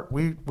most part,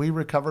 we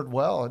recovered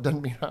well. It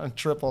doesn't mean I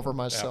trip over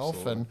myself.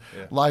 Absolutely.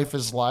 And life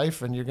is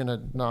life, and you're going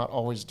to not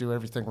always do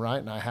everything right,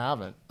 and I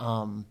haven't.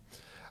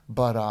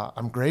 But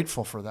I'm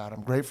grateful for that.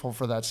 I'm grateful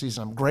for that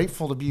season. I'm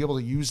grateful to be able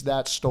to use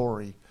that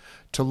story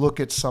to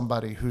look at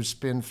somebody who's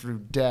been through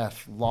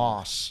death,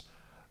 loss,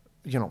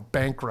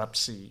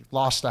 bankruptcy,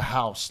 lost a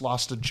house,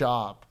 lost a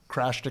job,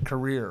 crashed a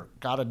career,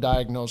 got a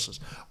diagnosis.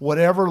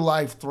 Whatever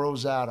life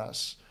throws at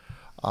us,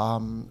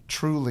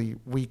 truly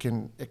we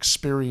can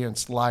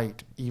experience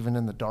light even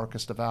in the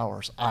darkest of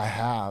hours. I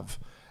have.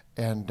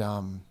 And,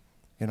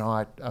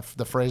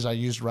 the phrase I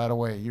used right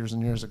away years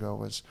and years ago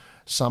was,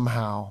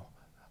 somehow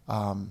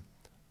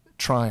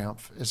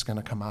triumph is going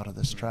to come out of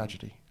this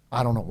tragedy.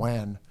 I don't know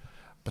when,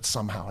 but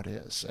somehow it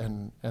is.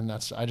 And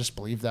I just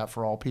believe that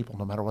for all people,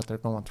 no matter what they're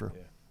going through.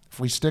 Yeah. If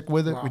we stick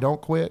with it, we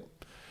don't quit,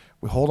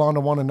 we hold on to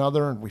one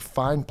another, and we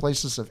find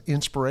places of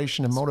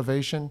inspiration and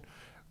motivation,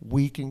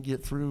 we can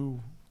get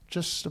through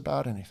just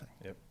about anything.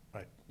 Yep, I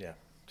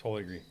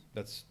Totally agree.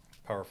 That's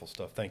powerful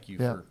stuff. Thank you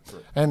Yeah.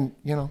 for And,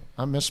 you know,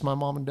 I miss my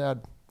mom and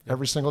dad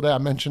every single day. I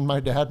mentioned my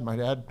dad. My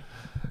dad,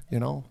 you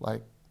know,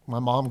 like my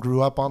mom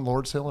grew up on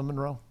Lord's Hill in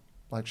Monroe.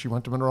 Like she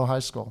went to Monroe High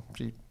School.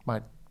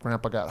 My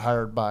grandpa got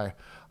hired by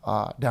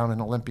down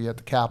in Olympia at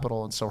the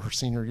Capitol, and so her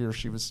senior year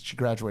she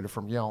graduated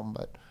from Yelm.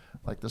 But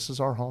like this is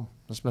our home.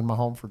 It's been my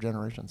home for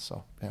generations.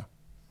 So yeah,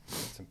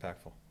 it's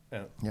impactful.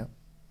 Yeah. yeah,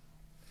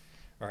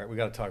 All right, we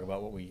got to talk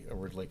about what we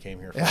originally came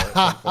here for. At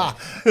some point.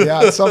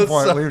 yeah. At some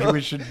point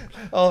we should.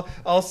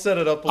 I'll set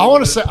it up. I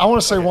want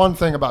to say one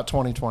thing about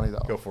 2020 though.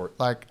 Go for it.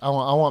 Like I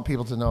want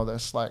people to know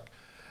this. Like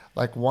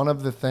one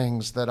of the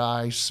things that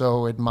I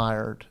so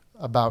admired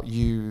about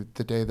you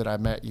the day that I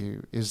met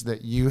you is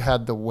that you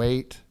had the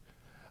weight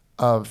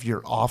of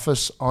your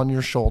office on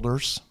your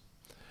shoulders.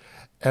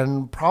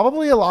 And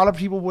probably a lot of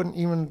people wouldn't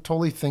even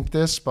totally think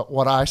this, but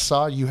what I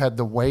saw, you had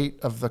the weight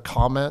of the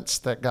comments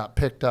that got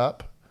picked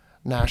up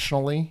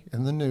nationally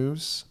in the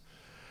news.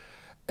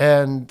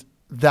 And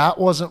that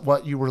wasn't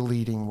what you were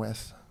leading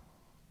with.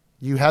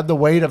 You had the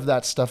weight of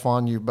that stuff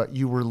on you, but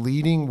you were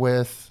leading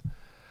with,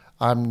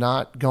 I'm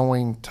not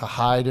going to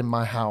hide in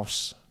my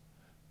house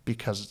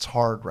because it's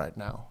hard right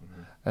now.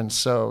 Mm-hmm. And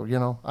so, you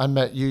know, I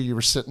met you, you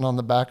were sitting on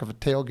the back of a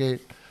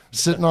tailgate,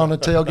 sitting on a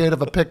tailgate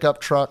of a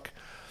pickup truck.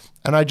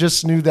 And I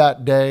just knew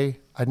that day,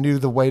 I knew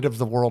the weight of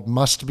the world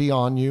must be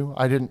on you.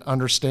 I didn't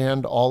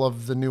understand all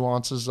of the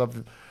nuances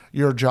of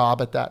your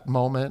job at that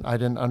moment. I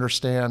didn't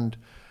understand,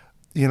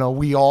 you know,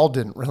 we all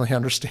didn't really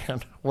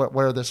understand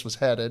where this was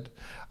headed,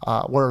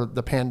 where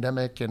the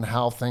pandemic and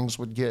how things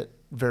would get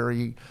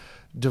very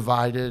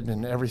divided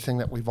and everything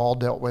that we've all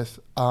dealt with.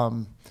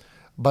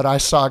 But I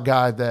saw a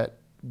guy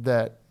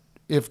that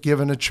if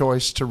given a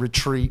choice to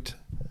retreat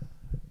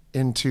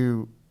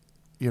into,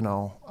 you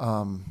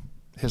know,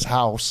 his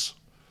house,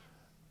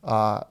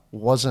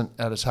 wasn't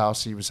at his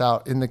house. He was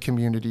out in the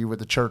community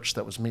with a church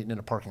that was meeting in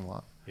a parking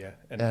lot. Yeah.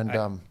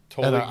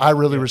 I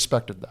really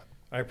respected that.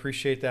 I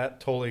appreciate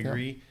that. Totally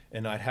agree.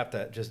 And I'd have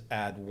to just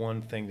add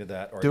one thing to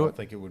that, or I don't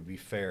think it would be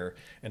fair.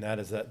 And that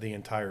is that the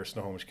entire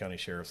Snohomish County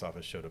Sheriff's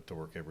Office showed up to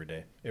work every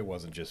day. It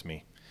wasn't just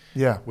me.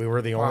 Yeah. We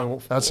were the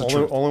only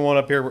only one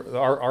up here.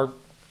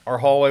 Our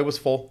hallway was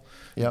full.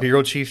 Yep.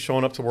 Bureau chiefs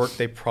showing up to work.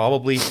 They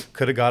probably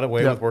could have got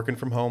away with working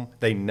from home.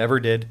 They never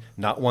did,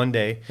 not one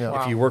day.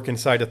 Yep. If you work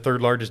inside the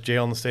third largest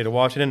jail in the state of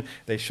Washington,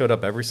 they showed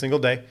up every single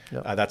day.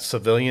 Yep. That's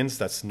civilians,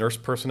 that's nurse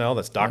personnel,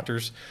 that's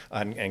doctors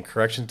and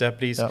corrections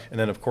deputies, and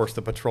then, of course,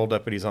 the patrol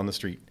deputies on the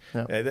street.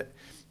 Yep.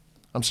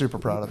 I'm super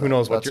proud of that. Who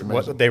knows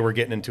what they were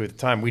getting into at the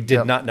time. We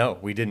did not know.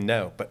 We didn't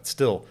know. But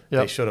still,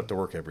 they showed up to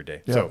work every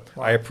day. Yep.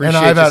 So I appreciate and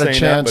I've you had a saying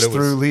chance that, but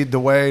through Lead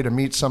the Way to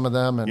meet some of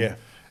them. And,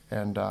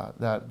 and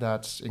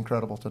that's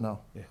incredible to know.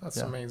 Yeah. That's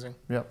amazing.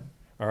 Yep.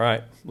 All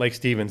right, Lake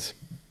Stevens.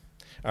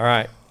 All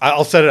right,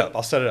 I'll set it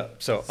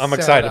up. So I'm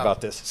excited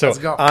about this. So Let's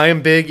go. I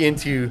am big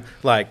into,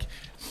 like,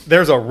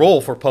 there's a role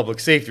for public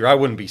safety, or I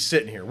wouldn't be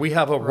sitting here. We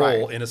have a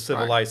role in a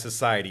civilized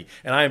society,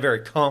 and I am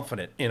very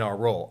confident in our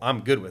role. I'm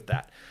good with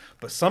that.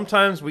 But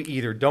sometimes we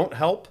either don't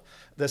help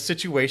the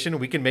situation,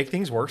 we can make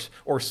things worse,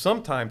 or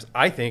sometimes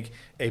I think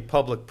a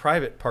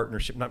public-private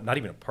partnership, not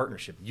even a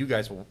partnership, you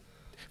guys will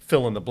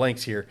fill in the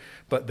blanks here,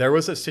 but there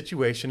was a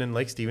situation in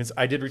Lake Stevens.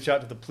 I did reach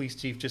out to the police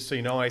chief, just so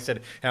you know. I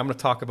said, hey, I'm going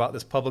to talk about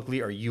this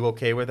publicly. Are you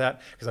okay with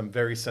that? Because I'm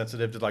very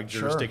sensitive to like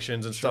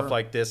jurisdictions and stuff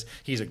like this.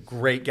 He's a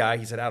great guy.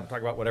 He said, Adam,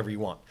 talk about whatever you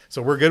want.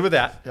 So we're good with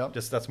that. Yep.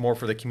 Just that's more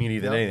for the community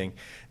than anything.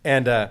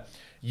 And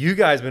you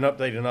guys have been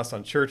updating us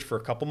on church for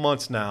a couple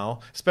months now,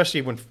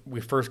 especially when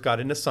we first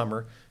got into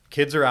summer.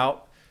 Kids are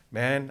out.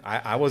 Man,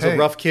 I was a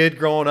rough kid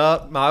growing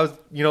up. I was,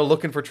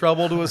 looking for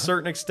trouble to a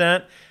certain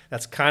extent.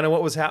 That's kind of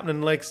what was happening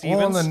in Lake Stevens.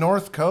 Well, and the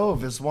North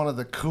Cove is one of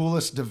the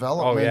coolest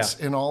developments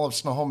in all of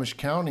Snohomish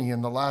County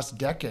in the last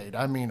decade.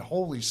 I mean,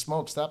 holy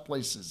smokes, that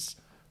place is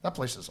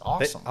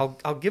awesome.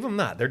 I'll give them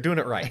that. They're doing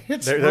it right.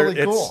 It's really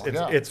cool.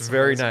 It's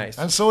very nice.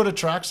 And so it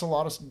attracts a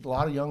lot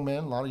of young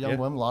men, a lot of young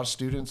women, a lot of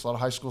students, a lot of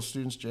high school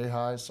students,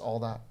 J-Highs, all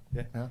that.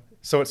 Yeah.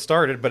 So it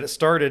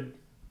started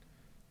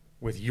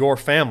with your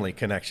family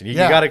connection. You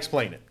got to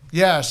explain it.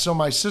 Yeah, so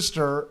my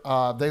sister,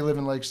 they live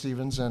in Lake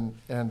Stevens, and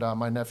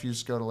my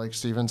nephews go to Lake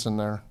Stevens, and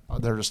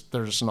they're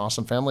just an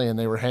awesome family. And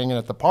they were hanging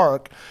at the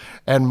park,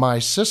 and my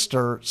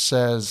sister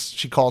says,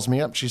 she calls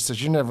me up. She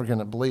says, "You're never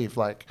gonna believe,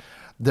 like,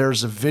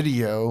 there's a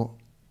video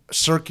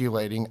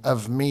circulating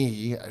of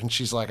me," and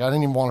she's like, "I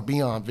didn't even want to be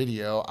on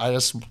video. I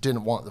just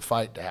didn't want the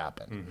fight to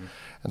happen." Mm-hmm.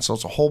 And so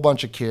it's a whole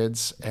bunch of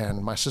kids,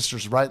 and my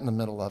sister's right in the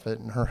middle of it,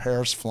 and her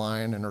hair's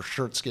flying, and her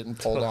shirt's getting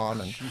pulled on,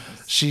 and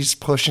she's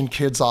pushing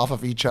kids off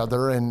of each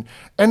other, and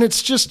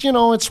it's just,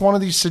 it's one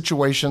of these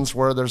situations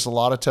where there's a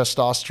lot of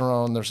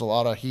testosterone, there's a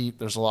lot of heat,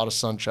 there's a lot of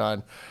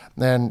sunshine,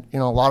 and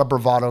a lot of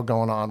bravado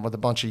going on with a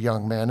bunch of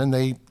young men, and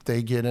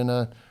they get in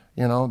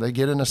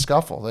a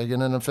scuffle, they get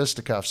in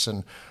fisticuffs,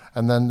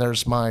 and then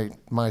there's my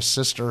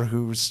sister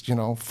who's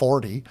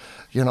 40,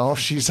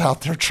 she's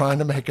out there trying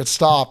to make it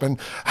stop, and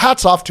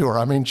hats off to her.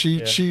 I mean,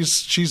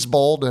 she's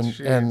bold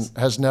and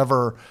has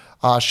never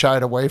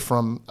shied away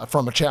from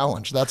a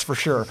challenge. That's for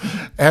sure.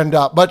 And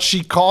but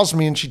she calls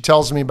me and she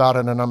tells me about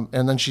it,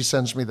 and then she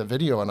sends me the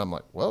video, and I'm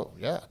like, whoa,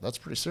 yeah, that's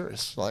pretty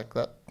serious. Like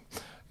that,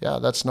 yeah,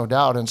 that's no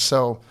doubt. And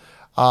so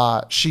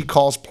she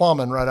calls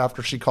Plumman right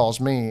after she calls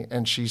me,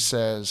 and she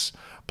says,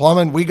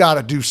 Plumman, we got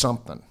to do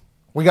something.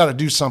 We got to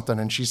do something.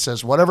 And she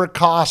says, whatever it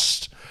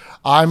costs,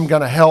 I'm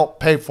going to help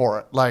pay for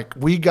it. Like,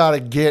 we got to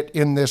get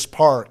in this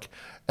park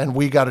and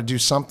we got to do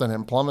something.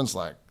 And Plumman's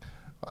like,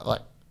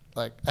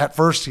 at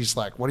first he's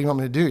like, what do you want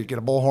me to do? You get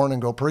a bullhorn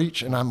and go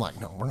preach? And I'm like,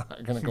 no, we're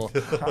not going to go.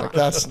 Like,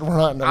 we're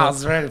not. I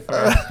was ready for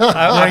it.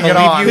 I Bring it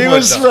on. He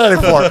was ready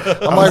for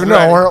it. I'm like,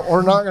 no,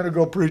 we're not going to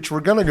go preach.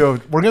 We're going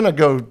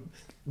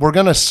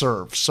to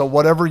serve. So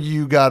whatever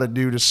you got to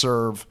do to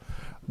serve,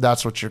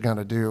 that's what you're going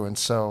to do. And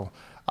so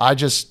I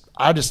just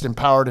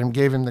empowered him,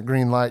 gave him the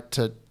green light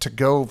to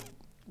go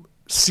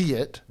see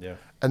it,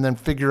 and then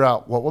figure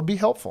out what would be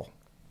helpful.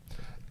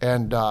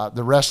 And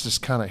the rest is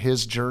kind of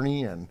his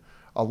journey, and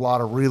a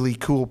lot of really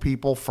cool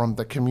people from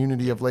the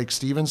community of Lake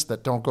Stevens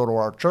that don't go to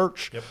our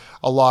church.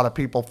 A lot of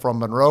people from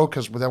Monroe,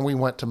 because then we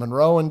went to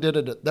Monroe and did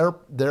it at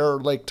their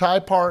Lake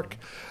Ty Park.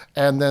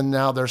 And then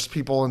now there's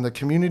people in the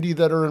community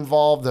that are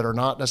involved that are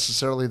not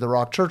necessarily the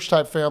Rock Church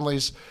type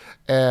families.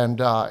 And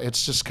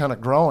it's just kind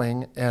of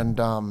growing. And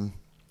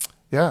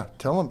yeah,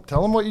 tell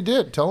them what you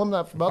did. Tell them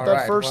about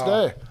that first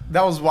day.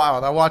 That was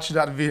wild. I watched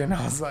that video and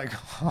I was like,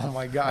 oh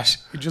my gosh,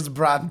 it just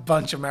brought a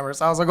bunch of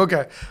memories. I was like,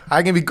 okay,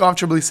 I can be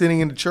comfortably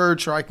sitting in the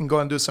church, or I can go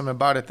and do something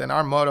about it. And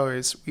our motto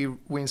is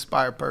we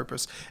inspire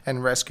purpose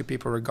and rescue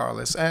people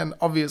regardless. And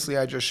obviously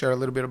I just share a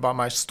little bit about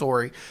my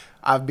story.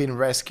 I've been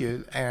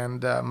rescued,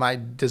 and my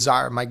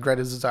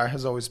greatest desire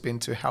has always been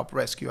to help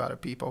rescue other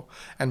people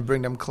and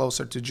bring them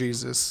closer to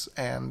Jesus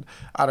and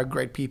other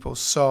great people.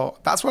 So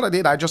that's what I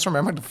did. I just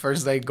remember the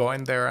first day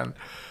going there, and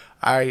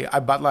I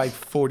bought like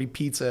 40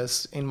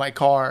 pizzas in my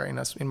car,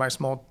 in my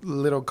small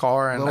little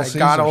car, and Little I Caesars.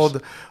 got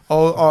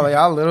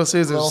Little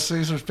Caesars. Little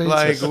Caesars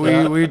pizzas.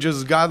 Like we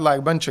just got like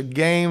a bunch of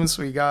games.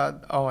 We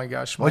got, oh my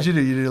gosh. What'd you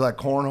do? You did like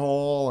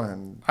cornhole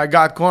and I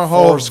got cornhole,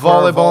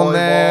 Four-square volleyball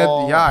net.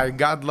 volleyball. Yeah, I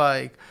got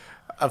like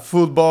a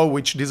football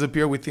which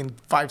disappeared within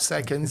 5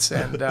 seconds,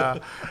 and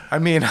I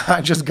mean,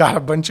 I just got a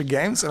bunch of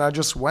games, and I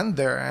just went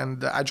there,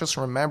 and I just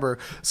remember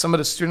some of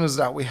the students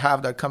that we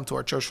have that come to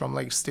our church from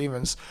Lake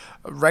Stevens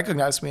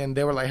recognized me, and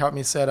they were like, help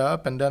me set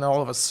up, and then all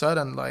of a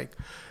sudden, like,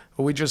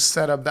 we just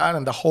set up that,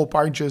 and the whole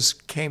park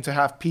just came to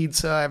have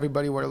pizza.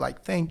 Everybody were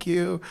like, thank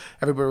you.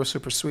 Everybody was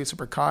super sweet,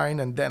 super kind.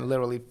 And then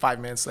literally 5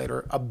 minutes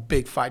later, a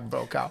big fight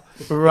broke out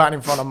right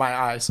in front of my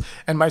eyes.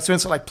 And my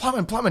students are like,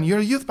 Plumman, you're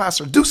a youth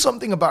pastor. Do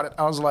something about it.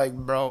 I was like,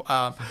 bro,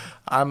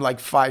 I'm like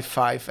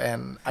 5'5",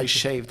 and I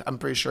shaved. I'm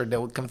pretty sure they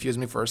would confuse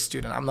me for a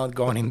student. I'm not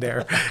going in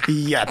there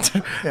yet.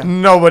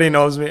 Nobody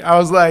knows me. I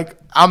was like,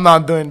 I'm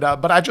not doing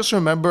that. But I just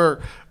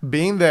remember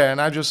being there, and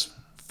I just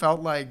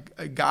felt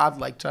like God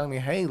like telling me,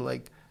 hey,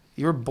 like,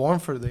 you're born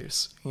for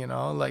this, you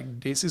know, like,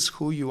 this is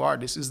who you are.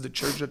 This is the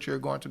church that you're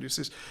going to. This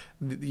is,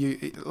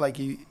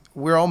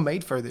 we're all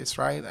made for this,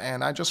 right?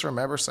 And I just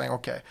remember saying,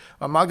 okay,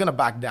 I'm not going to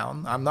back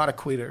down. I'm not a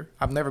quitter.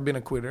 I've never been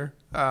a quitter.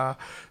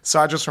 So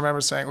I just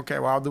remember saying, okay,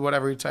 well, I'll do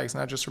whatever it takes.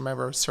 And I just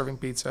remember serving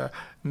pizza,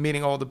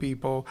 meeting all the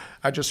people.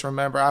 I just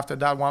remember after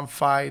that one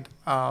fight,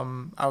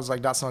 I was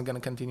like, that's not going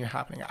to continue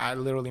happening. I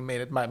literally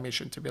made it my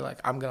mission to be like,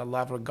 I'm going to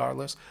love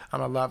regardless. I'm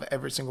going to love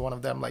every single one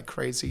of them like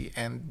crazy.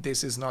 And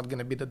this is not going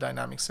to be the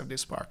dynamics of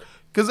this park.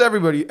 Because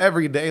everybody,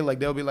 every day, like,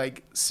 there'll be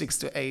like 6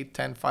 to 8,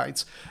 10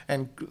 fights.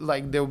 And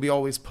like, there'll be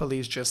always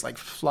police just like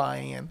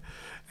flying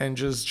and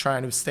just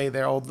trying to stay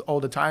there all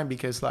the time,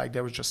 because like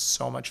there was just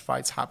so much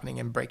fights happening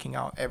and breaking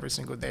out every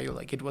single day.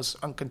 Like, it was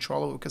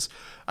uncontrollable, because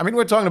I mean,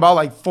 we're talking about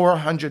like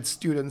 400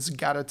 students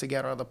gathered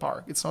together at the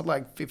park. It's not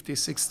like 50,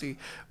 60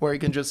 where you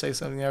can just say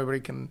something, everybody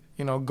can,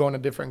 you know, go in a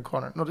different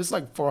corner. No, there's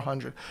like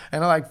 400,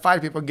 and like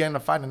 5 people get in a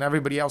fight, and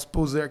everybody else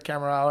pulls their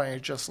camera out, and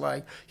it's just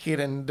like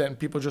hit, and then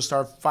people just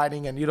start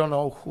fighting, and you don't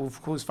know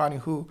who's fighting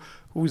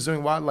who's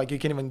doing what. Like, you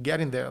can't even get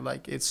in there.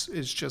 Like, it's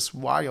just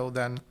wild.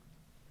 And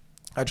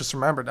I just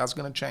remember that's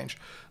going to change.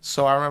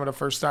 So I remember the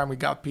first time we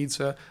got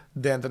pizza.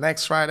 Then the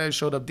next Friday, I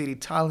showed up, did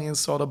Italian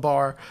soda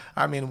bar.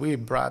 I mean, we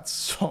brought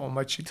so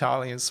much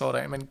Italian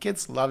soda. I mean,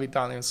 kids love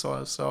Italian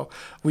soda. So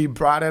we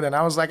brought it, and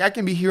I was like, I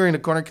can be here in the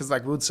corner, because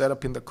like we would set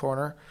up in the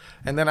corner.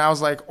 And then I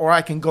was like, or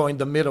I can go in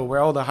the middle where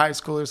all the high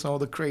schoolers and all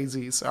the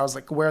crazies. I was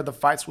like, where the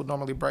fights would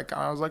normally break out.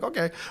 I was like,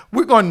 okay,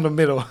 we're going in the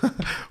middle.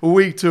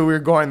 Week 2, we're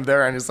going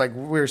there, and it's like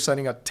we're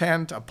setting a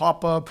tent, a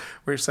pop-up.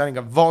 We're setting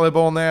a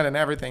volleyball net and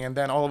everything. And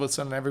then all of a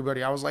sudden,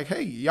 everybody, I was like,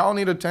 hey, y'all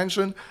need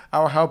attention.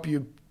 I'll help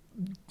you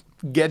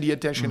get the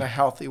attention in a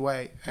healthy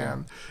way.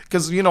 And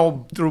because, you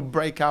know, through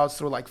breakouts,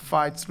 through like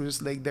fights, through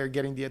this, like, they're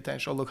getting the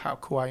attention. Look how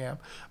cool I am.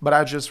 But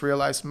I just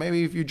realized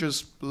maybe if you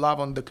just love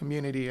on the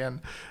community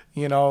and,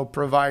 you know,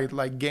 provide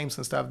like games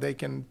and stuff, they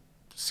can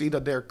see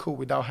that they're cool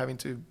without having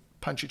to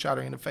punch each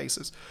other in the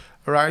faces.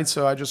 Right.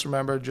 So I just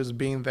remember just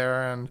being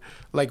there, and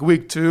like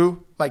week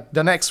 2, like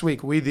the next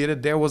week we did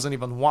it, there wasn't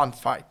even one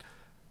fight.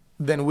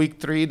 then week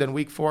 3, then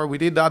week 4. We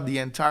did that the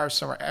entire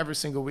summer. Every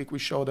single week we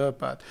showed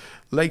up at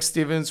Lake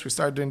Stevens. We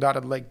started doing that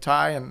at Lake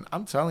Ty. And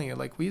I'm telling you,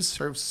 like, we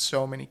served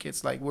so many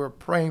kids. Like, we were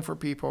praying for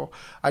people.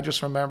 I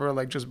just remember,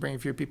 like, just bringing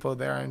a few people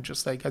there and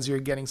just, like, as you're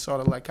getting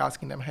started, like,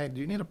 asking them, hey, do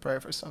you need a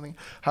prayer for something?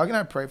 How can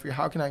I pray for you?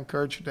 How can I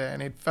encourage you there?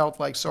 And it felt,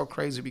 like, so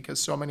crazy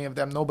because so many of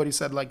them, nobody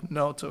said, like,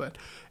 no to it.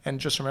 And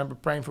just remember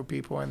praying for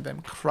people and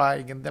then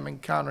crying and them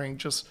encountering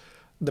just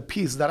the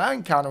peace that I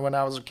encountered when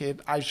I was a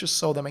kid. I just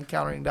saw them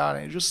encountering that,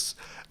 and it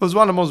was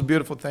one of the most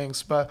beautiful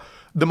things. But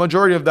the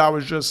majority of that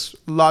was just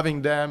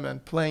loving them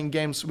and playing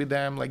games with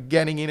them, like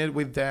getting in it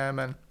with them.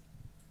 And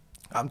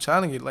I'm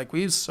telling you, like,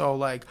 we saw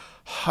like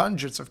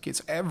hundreds of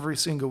kids every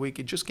single week.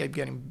 It just kept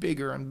getting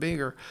bigger and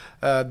bigger.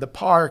 The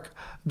park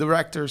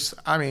directors,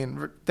 I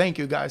mean, thank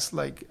you guys.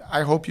 Like,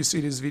 I hope you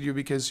see this video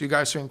because you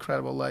guys are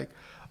incredible. Like,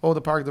 all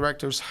the park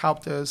directors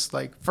helped us.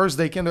 Like, first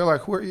they came, they're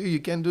like, who are you? You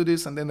can't do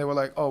this. And then they were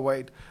like, oh,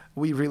 wait,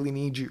 we really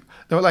need you.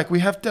 They were like, we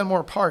have 10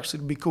 more parks.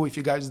 It'd be cool if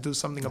you guys do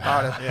something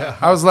about it. Yeah.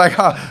 I was like,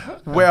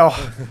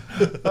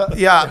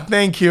 yeah,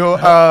 thank you.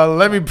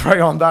 Let me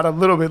pray on that a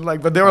little bit.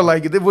 Like, but they were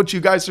like, what you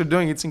guys are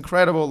doing, it's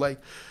incredible. Like,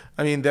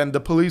 I mean, then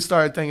the police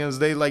started thinking us,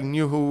 they like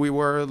knew who we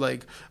were.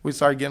 Like, we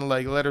started getting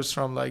like letters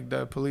from like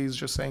the police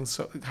just saying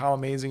how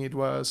amazing it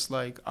was.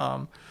 Like,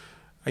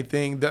 I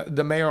think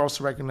the mayor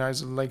also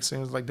recognized like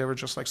things like they were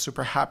just like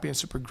super happy and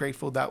super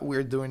grateful that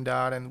we're doing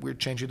that and we're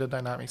changing the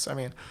dynamics. I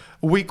mean,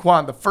 week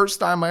 1, the first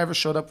time I ever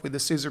showed up with the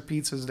Caesar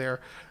pizzas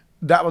there,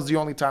 that was the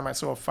only time I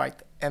saw a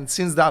fight. And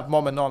since that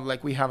moment on,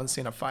 like, we haven't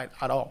seen a fight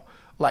at all.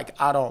 Like,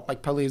 at all.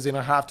 Like, police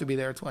didn't have to be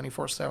there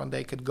 24/7.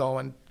 They could go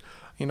and,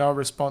 you know,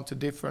 respond to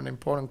different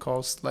important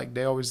calls like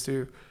they always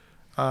do.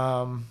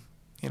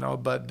 You know,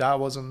 but that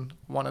wasn't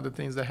one of the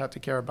things they had to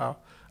care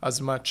about as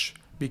much,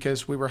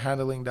 because we were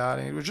handling that.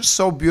 And it was just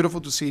so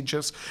beautiful to see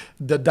just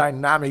the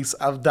dynamics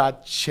of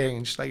that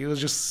change. Like, it was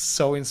just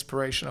so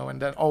inspirational.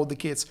 And then all the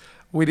kids,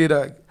 we did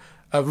a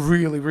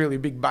really, really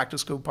big back to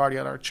school party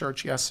at our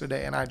church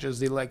yesterday. And I just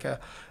did like a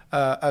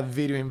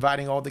video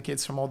inviting all the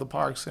kids from all the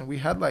parks. And we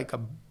had like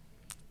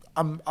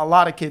a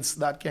lot of kids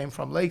that came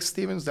from Lake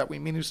Stevens that we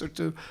ministered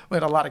to. We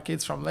had a lot of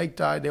kids from Lake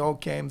Tide. They all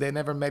came. They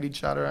never met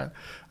each other. And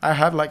I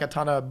had like a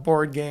ton of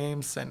board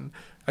games and,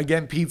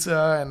 again,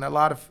 pizza and a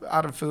lot of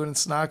other food and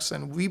snacks.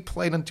 And we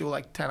played until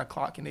like 10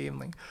 o'clock in the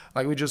evening.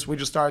 Like, we just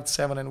started at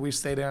 7 and we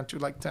stayed there until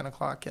like 10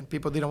 o'clock. And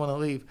people didn't want to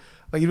leave.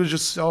 Like, it was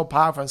just so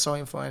powerful and so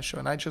influential.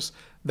 And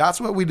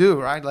that's what we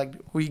do, right? Like,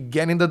 we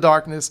get in the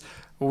darkness.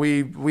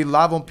 We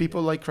love on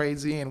people like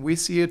crazy. And we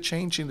see a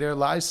change in their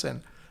lives.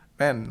 And,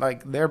 man,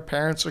 like, their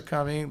parents are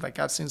coming. Like,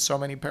 I've seen so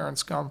many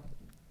parents come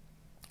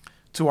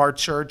to our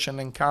church and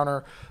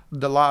encounter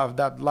the love,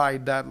 that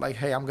light, that like,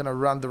 hey, I'm going to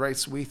run the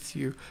race with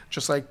you.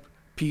 Just like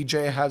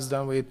PJ has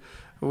done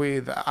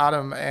with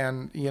Adam,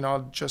 and, you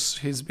know, just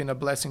he's been a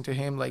blessing to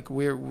him. Like,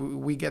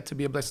 we get to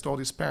be a blessing to all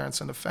these parents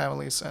and the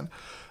families.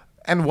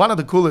 And one of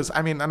the coolest,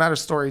 I mean, another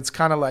story, it's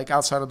kind of like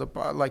outside of the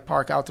like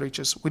park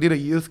outreaches. We did a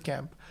youth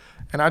camp.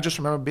 And I just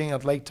remember being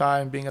at Lake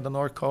Ty and being at the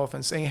North Cove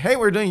and saying, hey,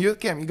 we're doing youth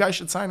camp. You guys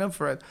should sign up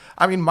for it.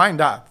 I mean, mind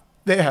that.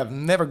 They have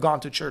never gone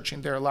to church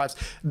in their lives.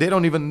 They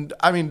don't even,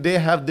 I mean, they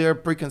have their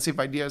preconceived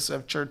ideas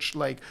of church,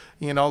 like,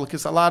 you know,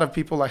 because a lot of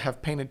people like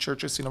have painted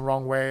churches in the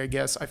wrong way, I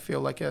guess. I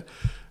feel like it.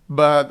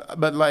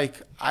 But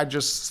like, I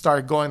just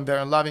started going there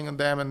and loving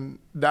them, and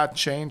that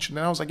changed. And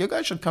then I was like, you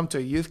guys should come to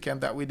a youth camp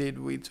that we did.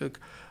 We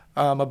took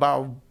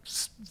about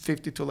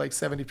 50 to like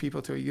 70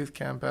 people to a youth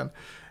camp.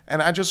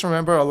 And I just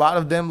remember a lot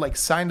of them like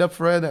signed up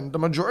for it. And the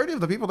majority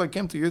of the people that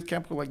came to youth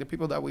camp were like the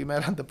people that we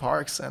met at the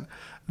parks. And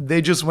they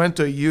just went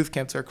to a youth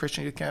camp, to a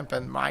Christian youth camp.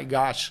 And my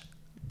gosh,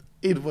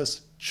 it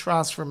was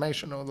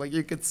transformational. Like,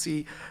 you could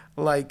see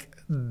like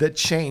the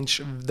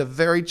change, the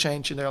very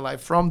change in their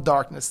life, from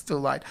darkness to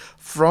light,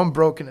 from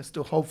brokenness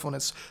to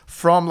hopefulness,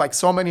 from like,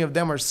 so many of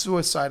them are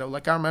suicidal.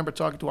 Like, I remember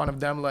talking to one of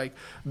them like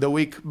the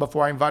week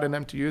before I invited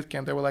them to youth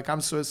camp. They were like,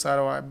 I'm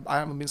suicidal. I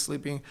haven't been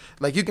sleeping.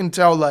 Like, you can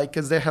tell, like,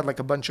 because they had like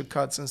a bunch of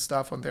cuts and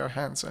stuff on their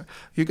hands. And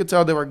you could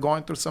tell they were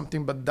going through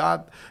something, but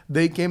that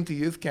they came to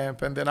youth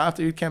camp. And then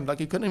after youth camp,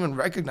 like, you couldn't even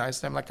recognize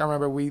them. Like, I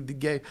remember we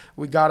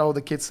got all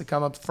the kids to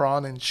come up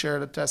front and share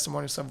the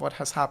testimonies of what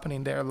has happened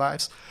in their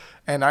lives.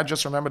 And I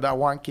just remember that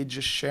one kid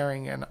just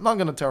sharing, and I'm not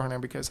going to tell her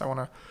name because I want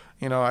to,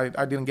 you know, I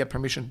didn't get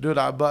permission to do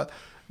that. But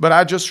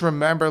I just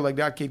remember like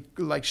that kid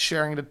like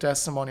sharing the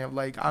testimony of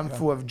like, I'm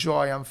full of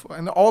joy.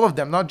 And all of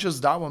them, not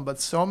just that one, but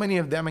so many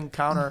of them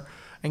encounter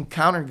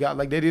God.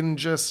 Like, they didn't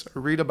just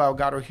read about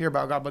God or hear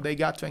about God, but they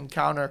got to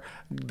encounter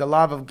the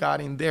love of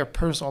God in their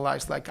personal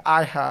lives, like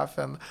I have,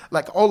 and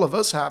like all of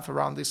us have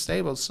around this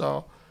table.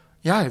 So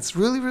yeah, it's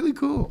really, really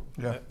cool.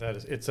 Yeah. That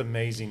is, it's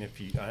amazing.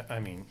 If you, I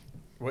mean,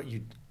 what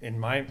you, in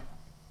my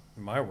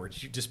my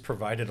words, you just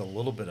provided a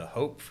little bit of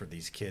hope for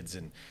these kids.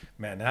 And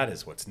man, that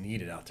is what's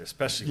needed out there,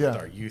 especially with Yeah.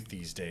 our youth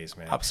these days,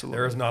 man. Absolutely.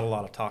 There is not a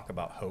lot of talk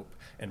about hope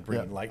and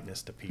bringing Yeah.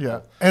 lightness to people. Yeah,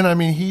 and I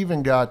mean, he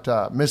even got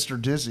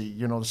Mr. Dizzy,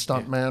 you know, the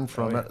stunt man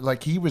from, yeah.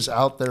 like, he was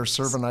out there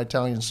serving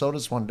Italian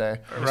sodas one day.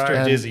 Mr.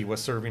 And- Dizzy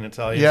was serving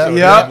Italian Yeah, soda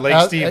yeah. in Lake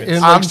At- Stevens. in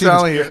Lake I'm Stevens.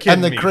 telling you. Kidding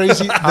And the me.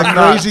 crazy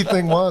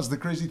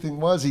thing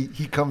was,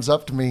 he comes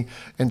up to me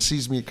and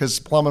sees me because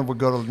Plumman would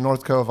go to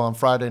North Cove on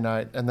Friday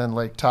night and then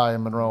Lake Ty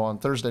and Monroe on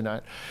Thursday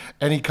night,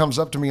 and he comes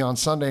up to me on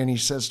Sunday and he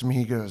says to me,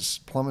 he goes,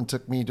 "Plumman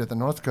took me to the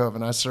North Cove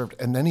and I served,"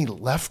 and then he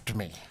left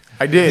me.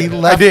 I did. He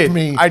left I did.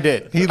 me. I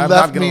did. He I'm not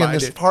left gonna me lie, in I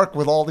this did. park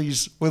with all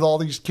these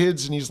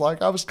kids, and he's like,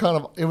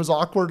 it was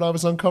awkward. I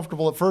was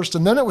uncomfortable at first,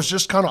 and then it was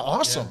just kind of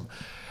awesome.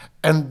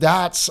 And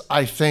that's,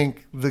 I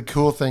think, the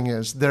cool thing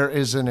is there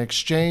is an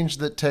exchange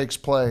that takes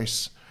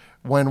place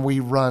when we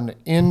run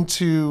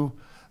into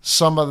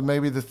some of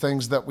maybe the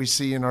things that we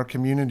see in our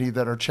community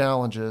that are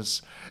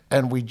challenges,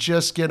 and we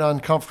just get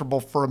uncomfortable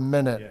for a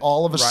minute.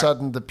 All of a Right.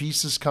 sudden, the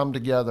pieces come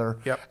together,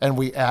 Yep. and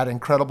we add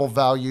incredible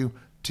value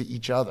to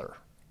each other.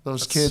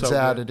 Those That's kids so good.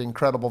 added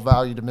incredible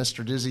value to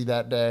Mr. Dizzy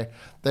that day.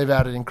 They've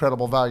added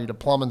incredible value to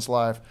Plumman's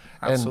life.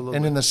 Absolutely.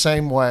 And in the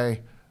same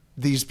way,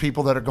 these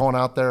people that are going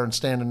out there and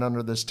standing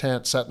under this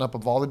tent, setting up a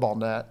volleyball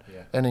net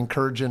and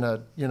encouraging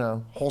a,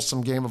 wholesome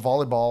game of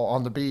volleyball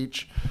on the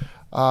beach,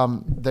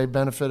 they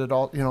benefited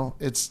all,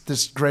 it's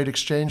this great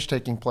exchange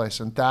taking place.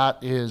 And that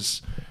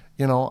is,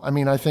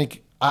 I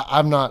think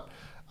I've not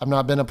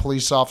been a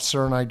police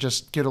officer, and I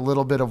just get a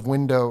little bit of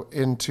window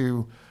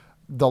into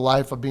the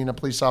life of being a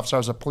police officer. I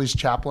was a police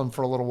chaplain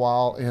for a little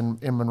while in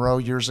Monroe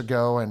years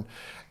ago,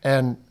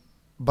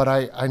 but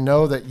I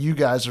know that you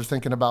guys are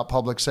thinking about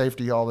public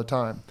safety all the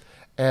time.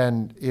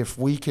 And if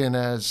we can,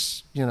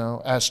 as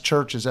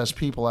churches, as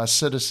people, as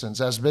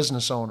citizens, as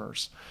business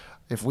owners,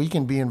 if we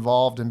can be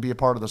involved and be a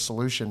part of the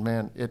solution,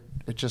 man, it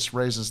just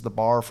raises the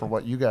bar for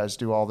what you guys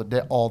do all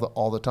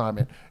the time.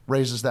 It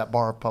raises that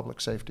bar of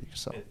public safety.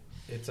 So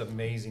It's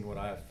amazing what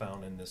I have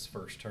found in this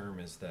first term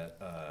is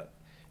that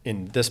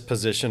in this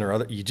position or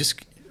other, you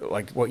just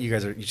like what you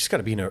guys are. You just got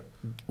to be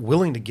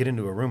willing to get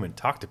into a room and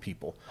talk to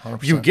people.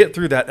 100%. You get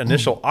through that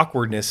initial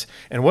awkwardness,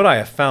 and what I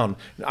have found,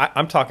 I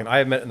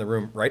have met in the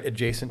room right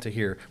adjacent to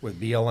here with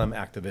BLM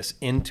activists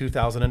in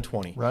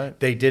 2020. Right.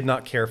 They did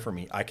not care for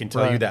me. I can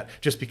tell you Right. that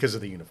just because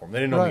of the uniform. They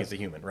didn't know me Right. as a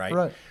human. Right.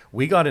 Right.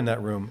 We got in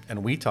that room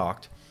and we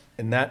talked.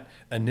 And that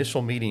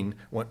initial meeting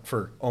went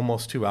for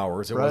almost 2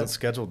 hours. It Right. wasn't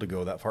scheduled to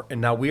go that far. And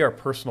now we are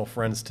personal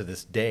friends to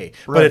this day.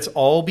 Right. But it's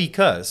all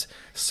because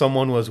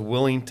someone was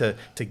willing to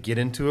get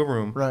into a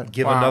room, Right.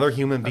 give Wow. another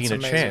human being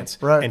That's a amazing. chance,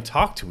 Right. and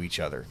talk to each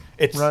other.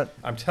 It's Right.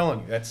 I'm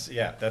telling you, that's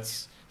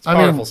it's I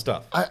powerful mean,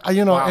 stuff. I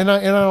Wow. and I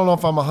don't know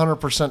if I'm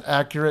 100%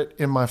 accurate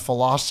in my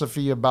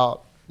philosophy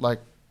about like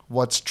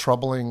what's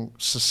troubling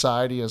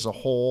society as a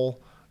whole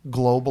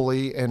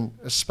globally and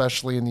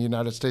especially in the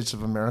United States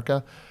of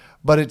America,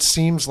 but it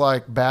seems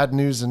like bad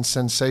news and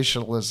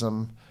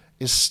sensationalism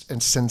is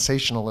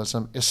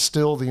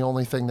still the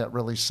only thing that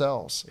really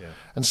sells. Yeah.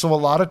 And so a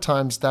lot of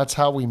times that's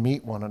how we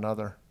meet one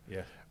another.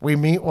 Yeah. We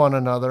meet one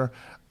another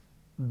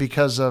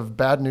because of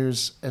bad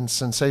news and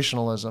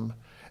sensationalism.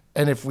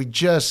 And if we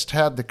just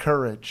had the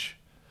courage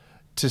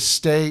to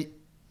stay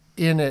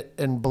in it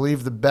and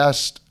believe the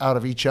best out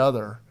of each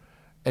other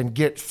and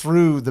get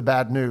through the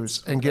bad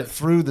news and get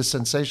through the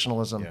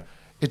sensationalism, Yeah.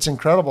 it's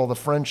incredible the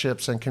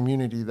friendships and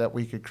community that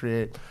we could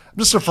create. I'm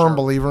just a firm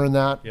believer in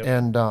that. Yep.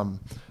 And,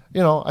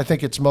 I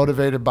think it's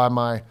motivated by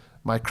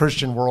my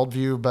Christian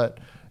worldview, but,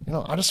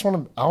 I just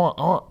want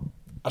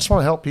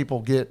to help people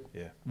get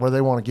Yeah. where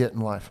they want to get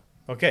in life.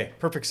 Okay,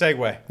 perfect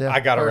segue. Yeah. I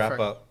got to wrap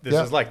Perfect. up. This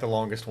Yeah. is like the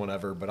longest one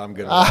ever, but I'm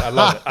good. I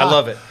love it. I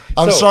love it.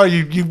 I'm So- sorry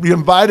you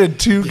invited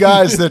two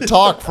guys that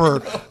talk for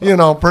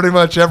pretty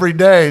much every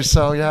day.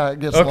 So yeah, it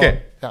gets long.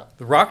 Okay. Yeah,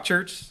 The Rock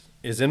Church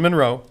is in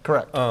Monroe.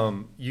 Correct.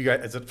 You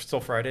guys, is it still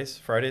Fridays?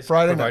 Friday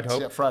Friday Provide nights.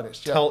 Hope? Yeah,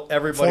 Fridays. Yeah. Tell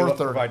everybody what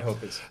 4:30. Provide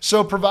Hope is.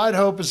 So Provide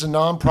Hope is a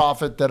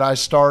nonprofit that I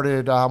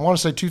started. I want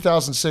to say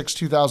 2006,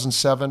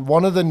 2007.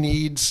 One of the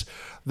needs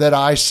that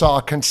I saw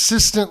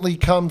consistently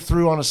come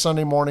through on a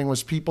Sunday morning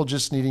was people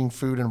just needing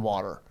food and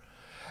water.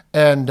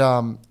 And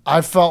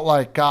I felt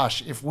like,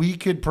 gosh, if we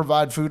could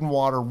provide food and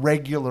water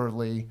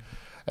regularly.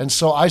 And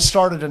so I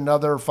started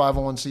another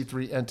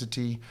 501c3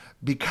 entity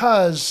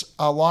because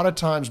a lot of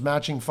times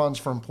matching funds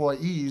for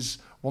employees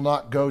will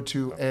not go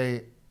to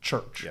a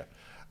church. Yeah.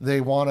 They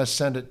want to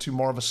send it to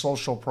more of a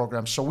social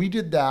program. So we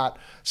did that.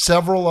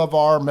 Several of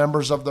our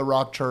members of the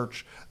Rock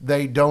Church,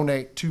 they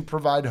donate to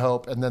Provide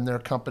Hope, and then their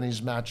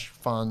companies match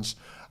funds.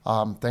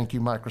 Thank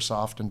you,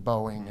 Microsoft and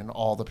Boeing and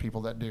all the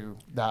people that do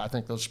that. I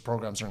think those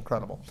programs are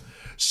incredible.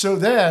 So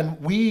then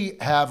we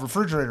have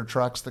refrigerator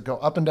trucks that go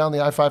up and down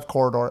the I-5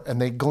 corridor, and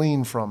they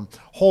glean from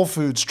Whole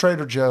Foods,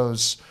 Trader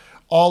Joe's,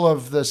 all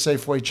of the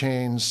Safeway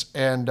chains,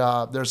 and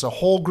there's a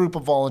whole group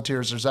of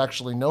volunteers. There's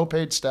actually no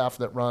paid staff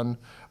that run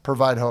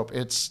Provide Hope.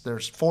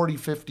 There's 40,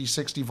 50,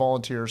 60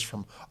 volunteers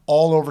from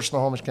all over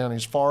Snohomish County,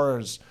 as far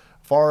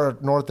far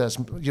north as,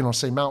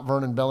 say Mount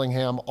Vernon,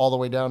 Bellingham, all the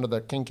way down to the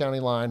King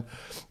County line.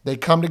 They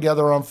come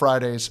together on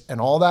Fridays,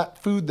 and all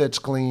that food that's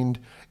gleaned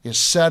is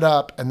set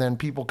up, and then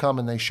people come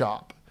and they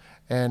shop.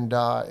 And,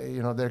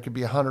 there could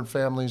be 100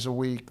 families a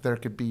week. There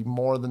could be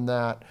more than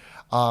that.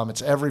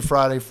 It's every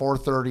Friday,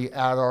 4:30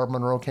 at our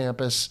Monroe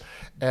campus.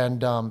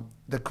 And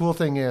the cool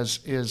thing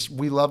is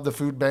we love the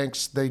food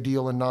banks. They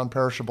deal in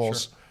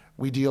non-perishables. Sure.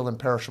 We deal in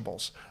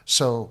perishables.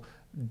 So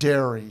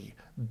dairy,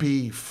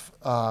 beef,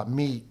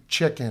 meat,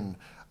 chicken,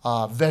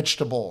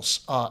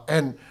 vegetables,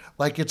 and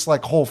it's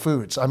like Whole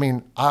Foods. I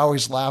mean, I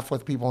always laugh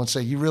with people and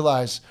say, you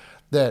realize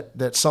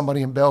that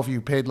somebody in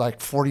Bellevue paid like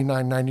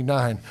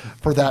 $49.99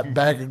 for that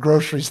bag of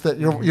groceries that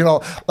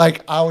I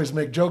always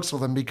make jokes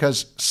with them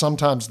because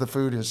sometimes the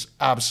food is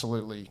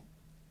absolutely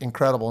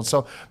incredible. And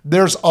so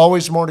there's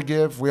always more to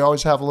give. We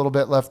always have a little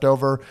bit left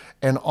over.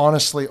 And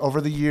honestly,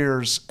 over the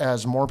years,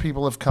 as more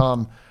people have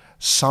come,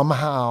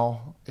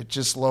 somehow it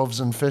just loaves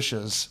and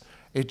fishes.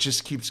 It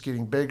just keeps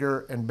getting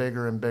bigger and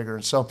bigger and bigger.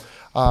 And so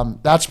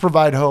that's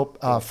Provide Hope,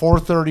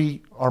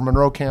 4:30, our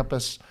Monroe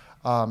campus.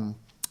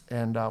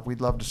 And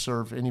we'd love to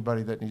serve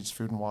anybody that needs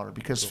food and water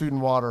because food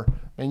and water,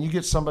 and you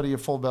get somebody a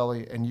full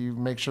belly and you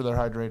make sure they're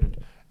hydrated,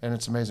 and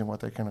it's amazing what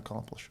they can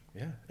accouch.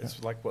 Yeah,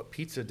 it's like what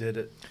pizza did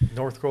at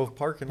North Grove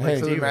Park in Hey,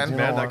 Lake Stevens,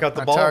 man. That got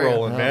the I ball tell you,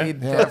 rolling, man. He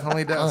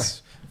definitely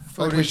does.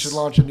 Like we should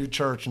launch a new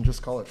church and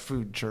just call it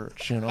Food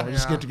Church. We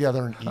just get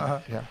together and eat.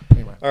 Yeah.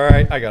 Anyway. All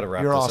right, I got to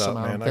wrap You're this awesome,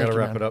 up, man. Alan. I got to Thank you,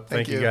 wrap man. it up.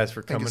 Thank you you. guys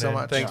for Thank you coming so in.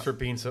 much. Thanks Yeah. for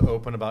being so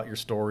open about your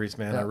stories,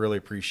 man. I really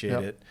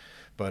appreciate it.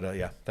 But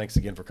thanks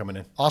again for coming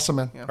in. Awesome,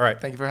 man. Yeah. All right.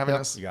 Thank you for having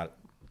Yep. us. You got it.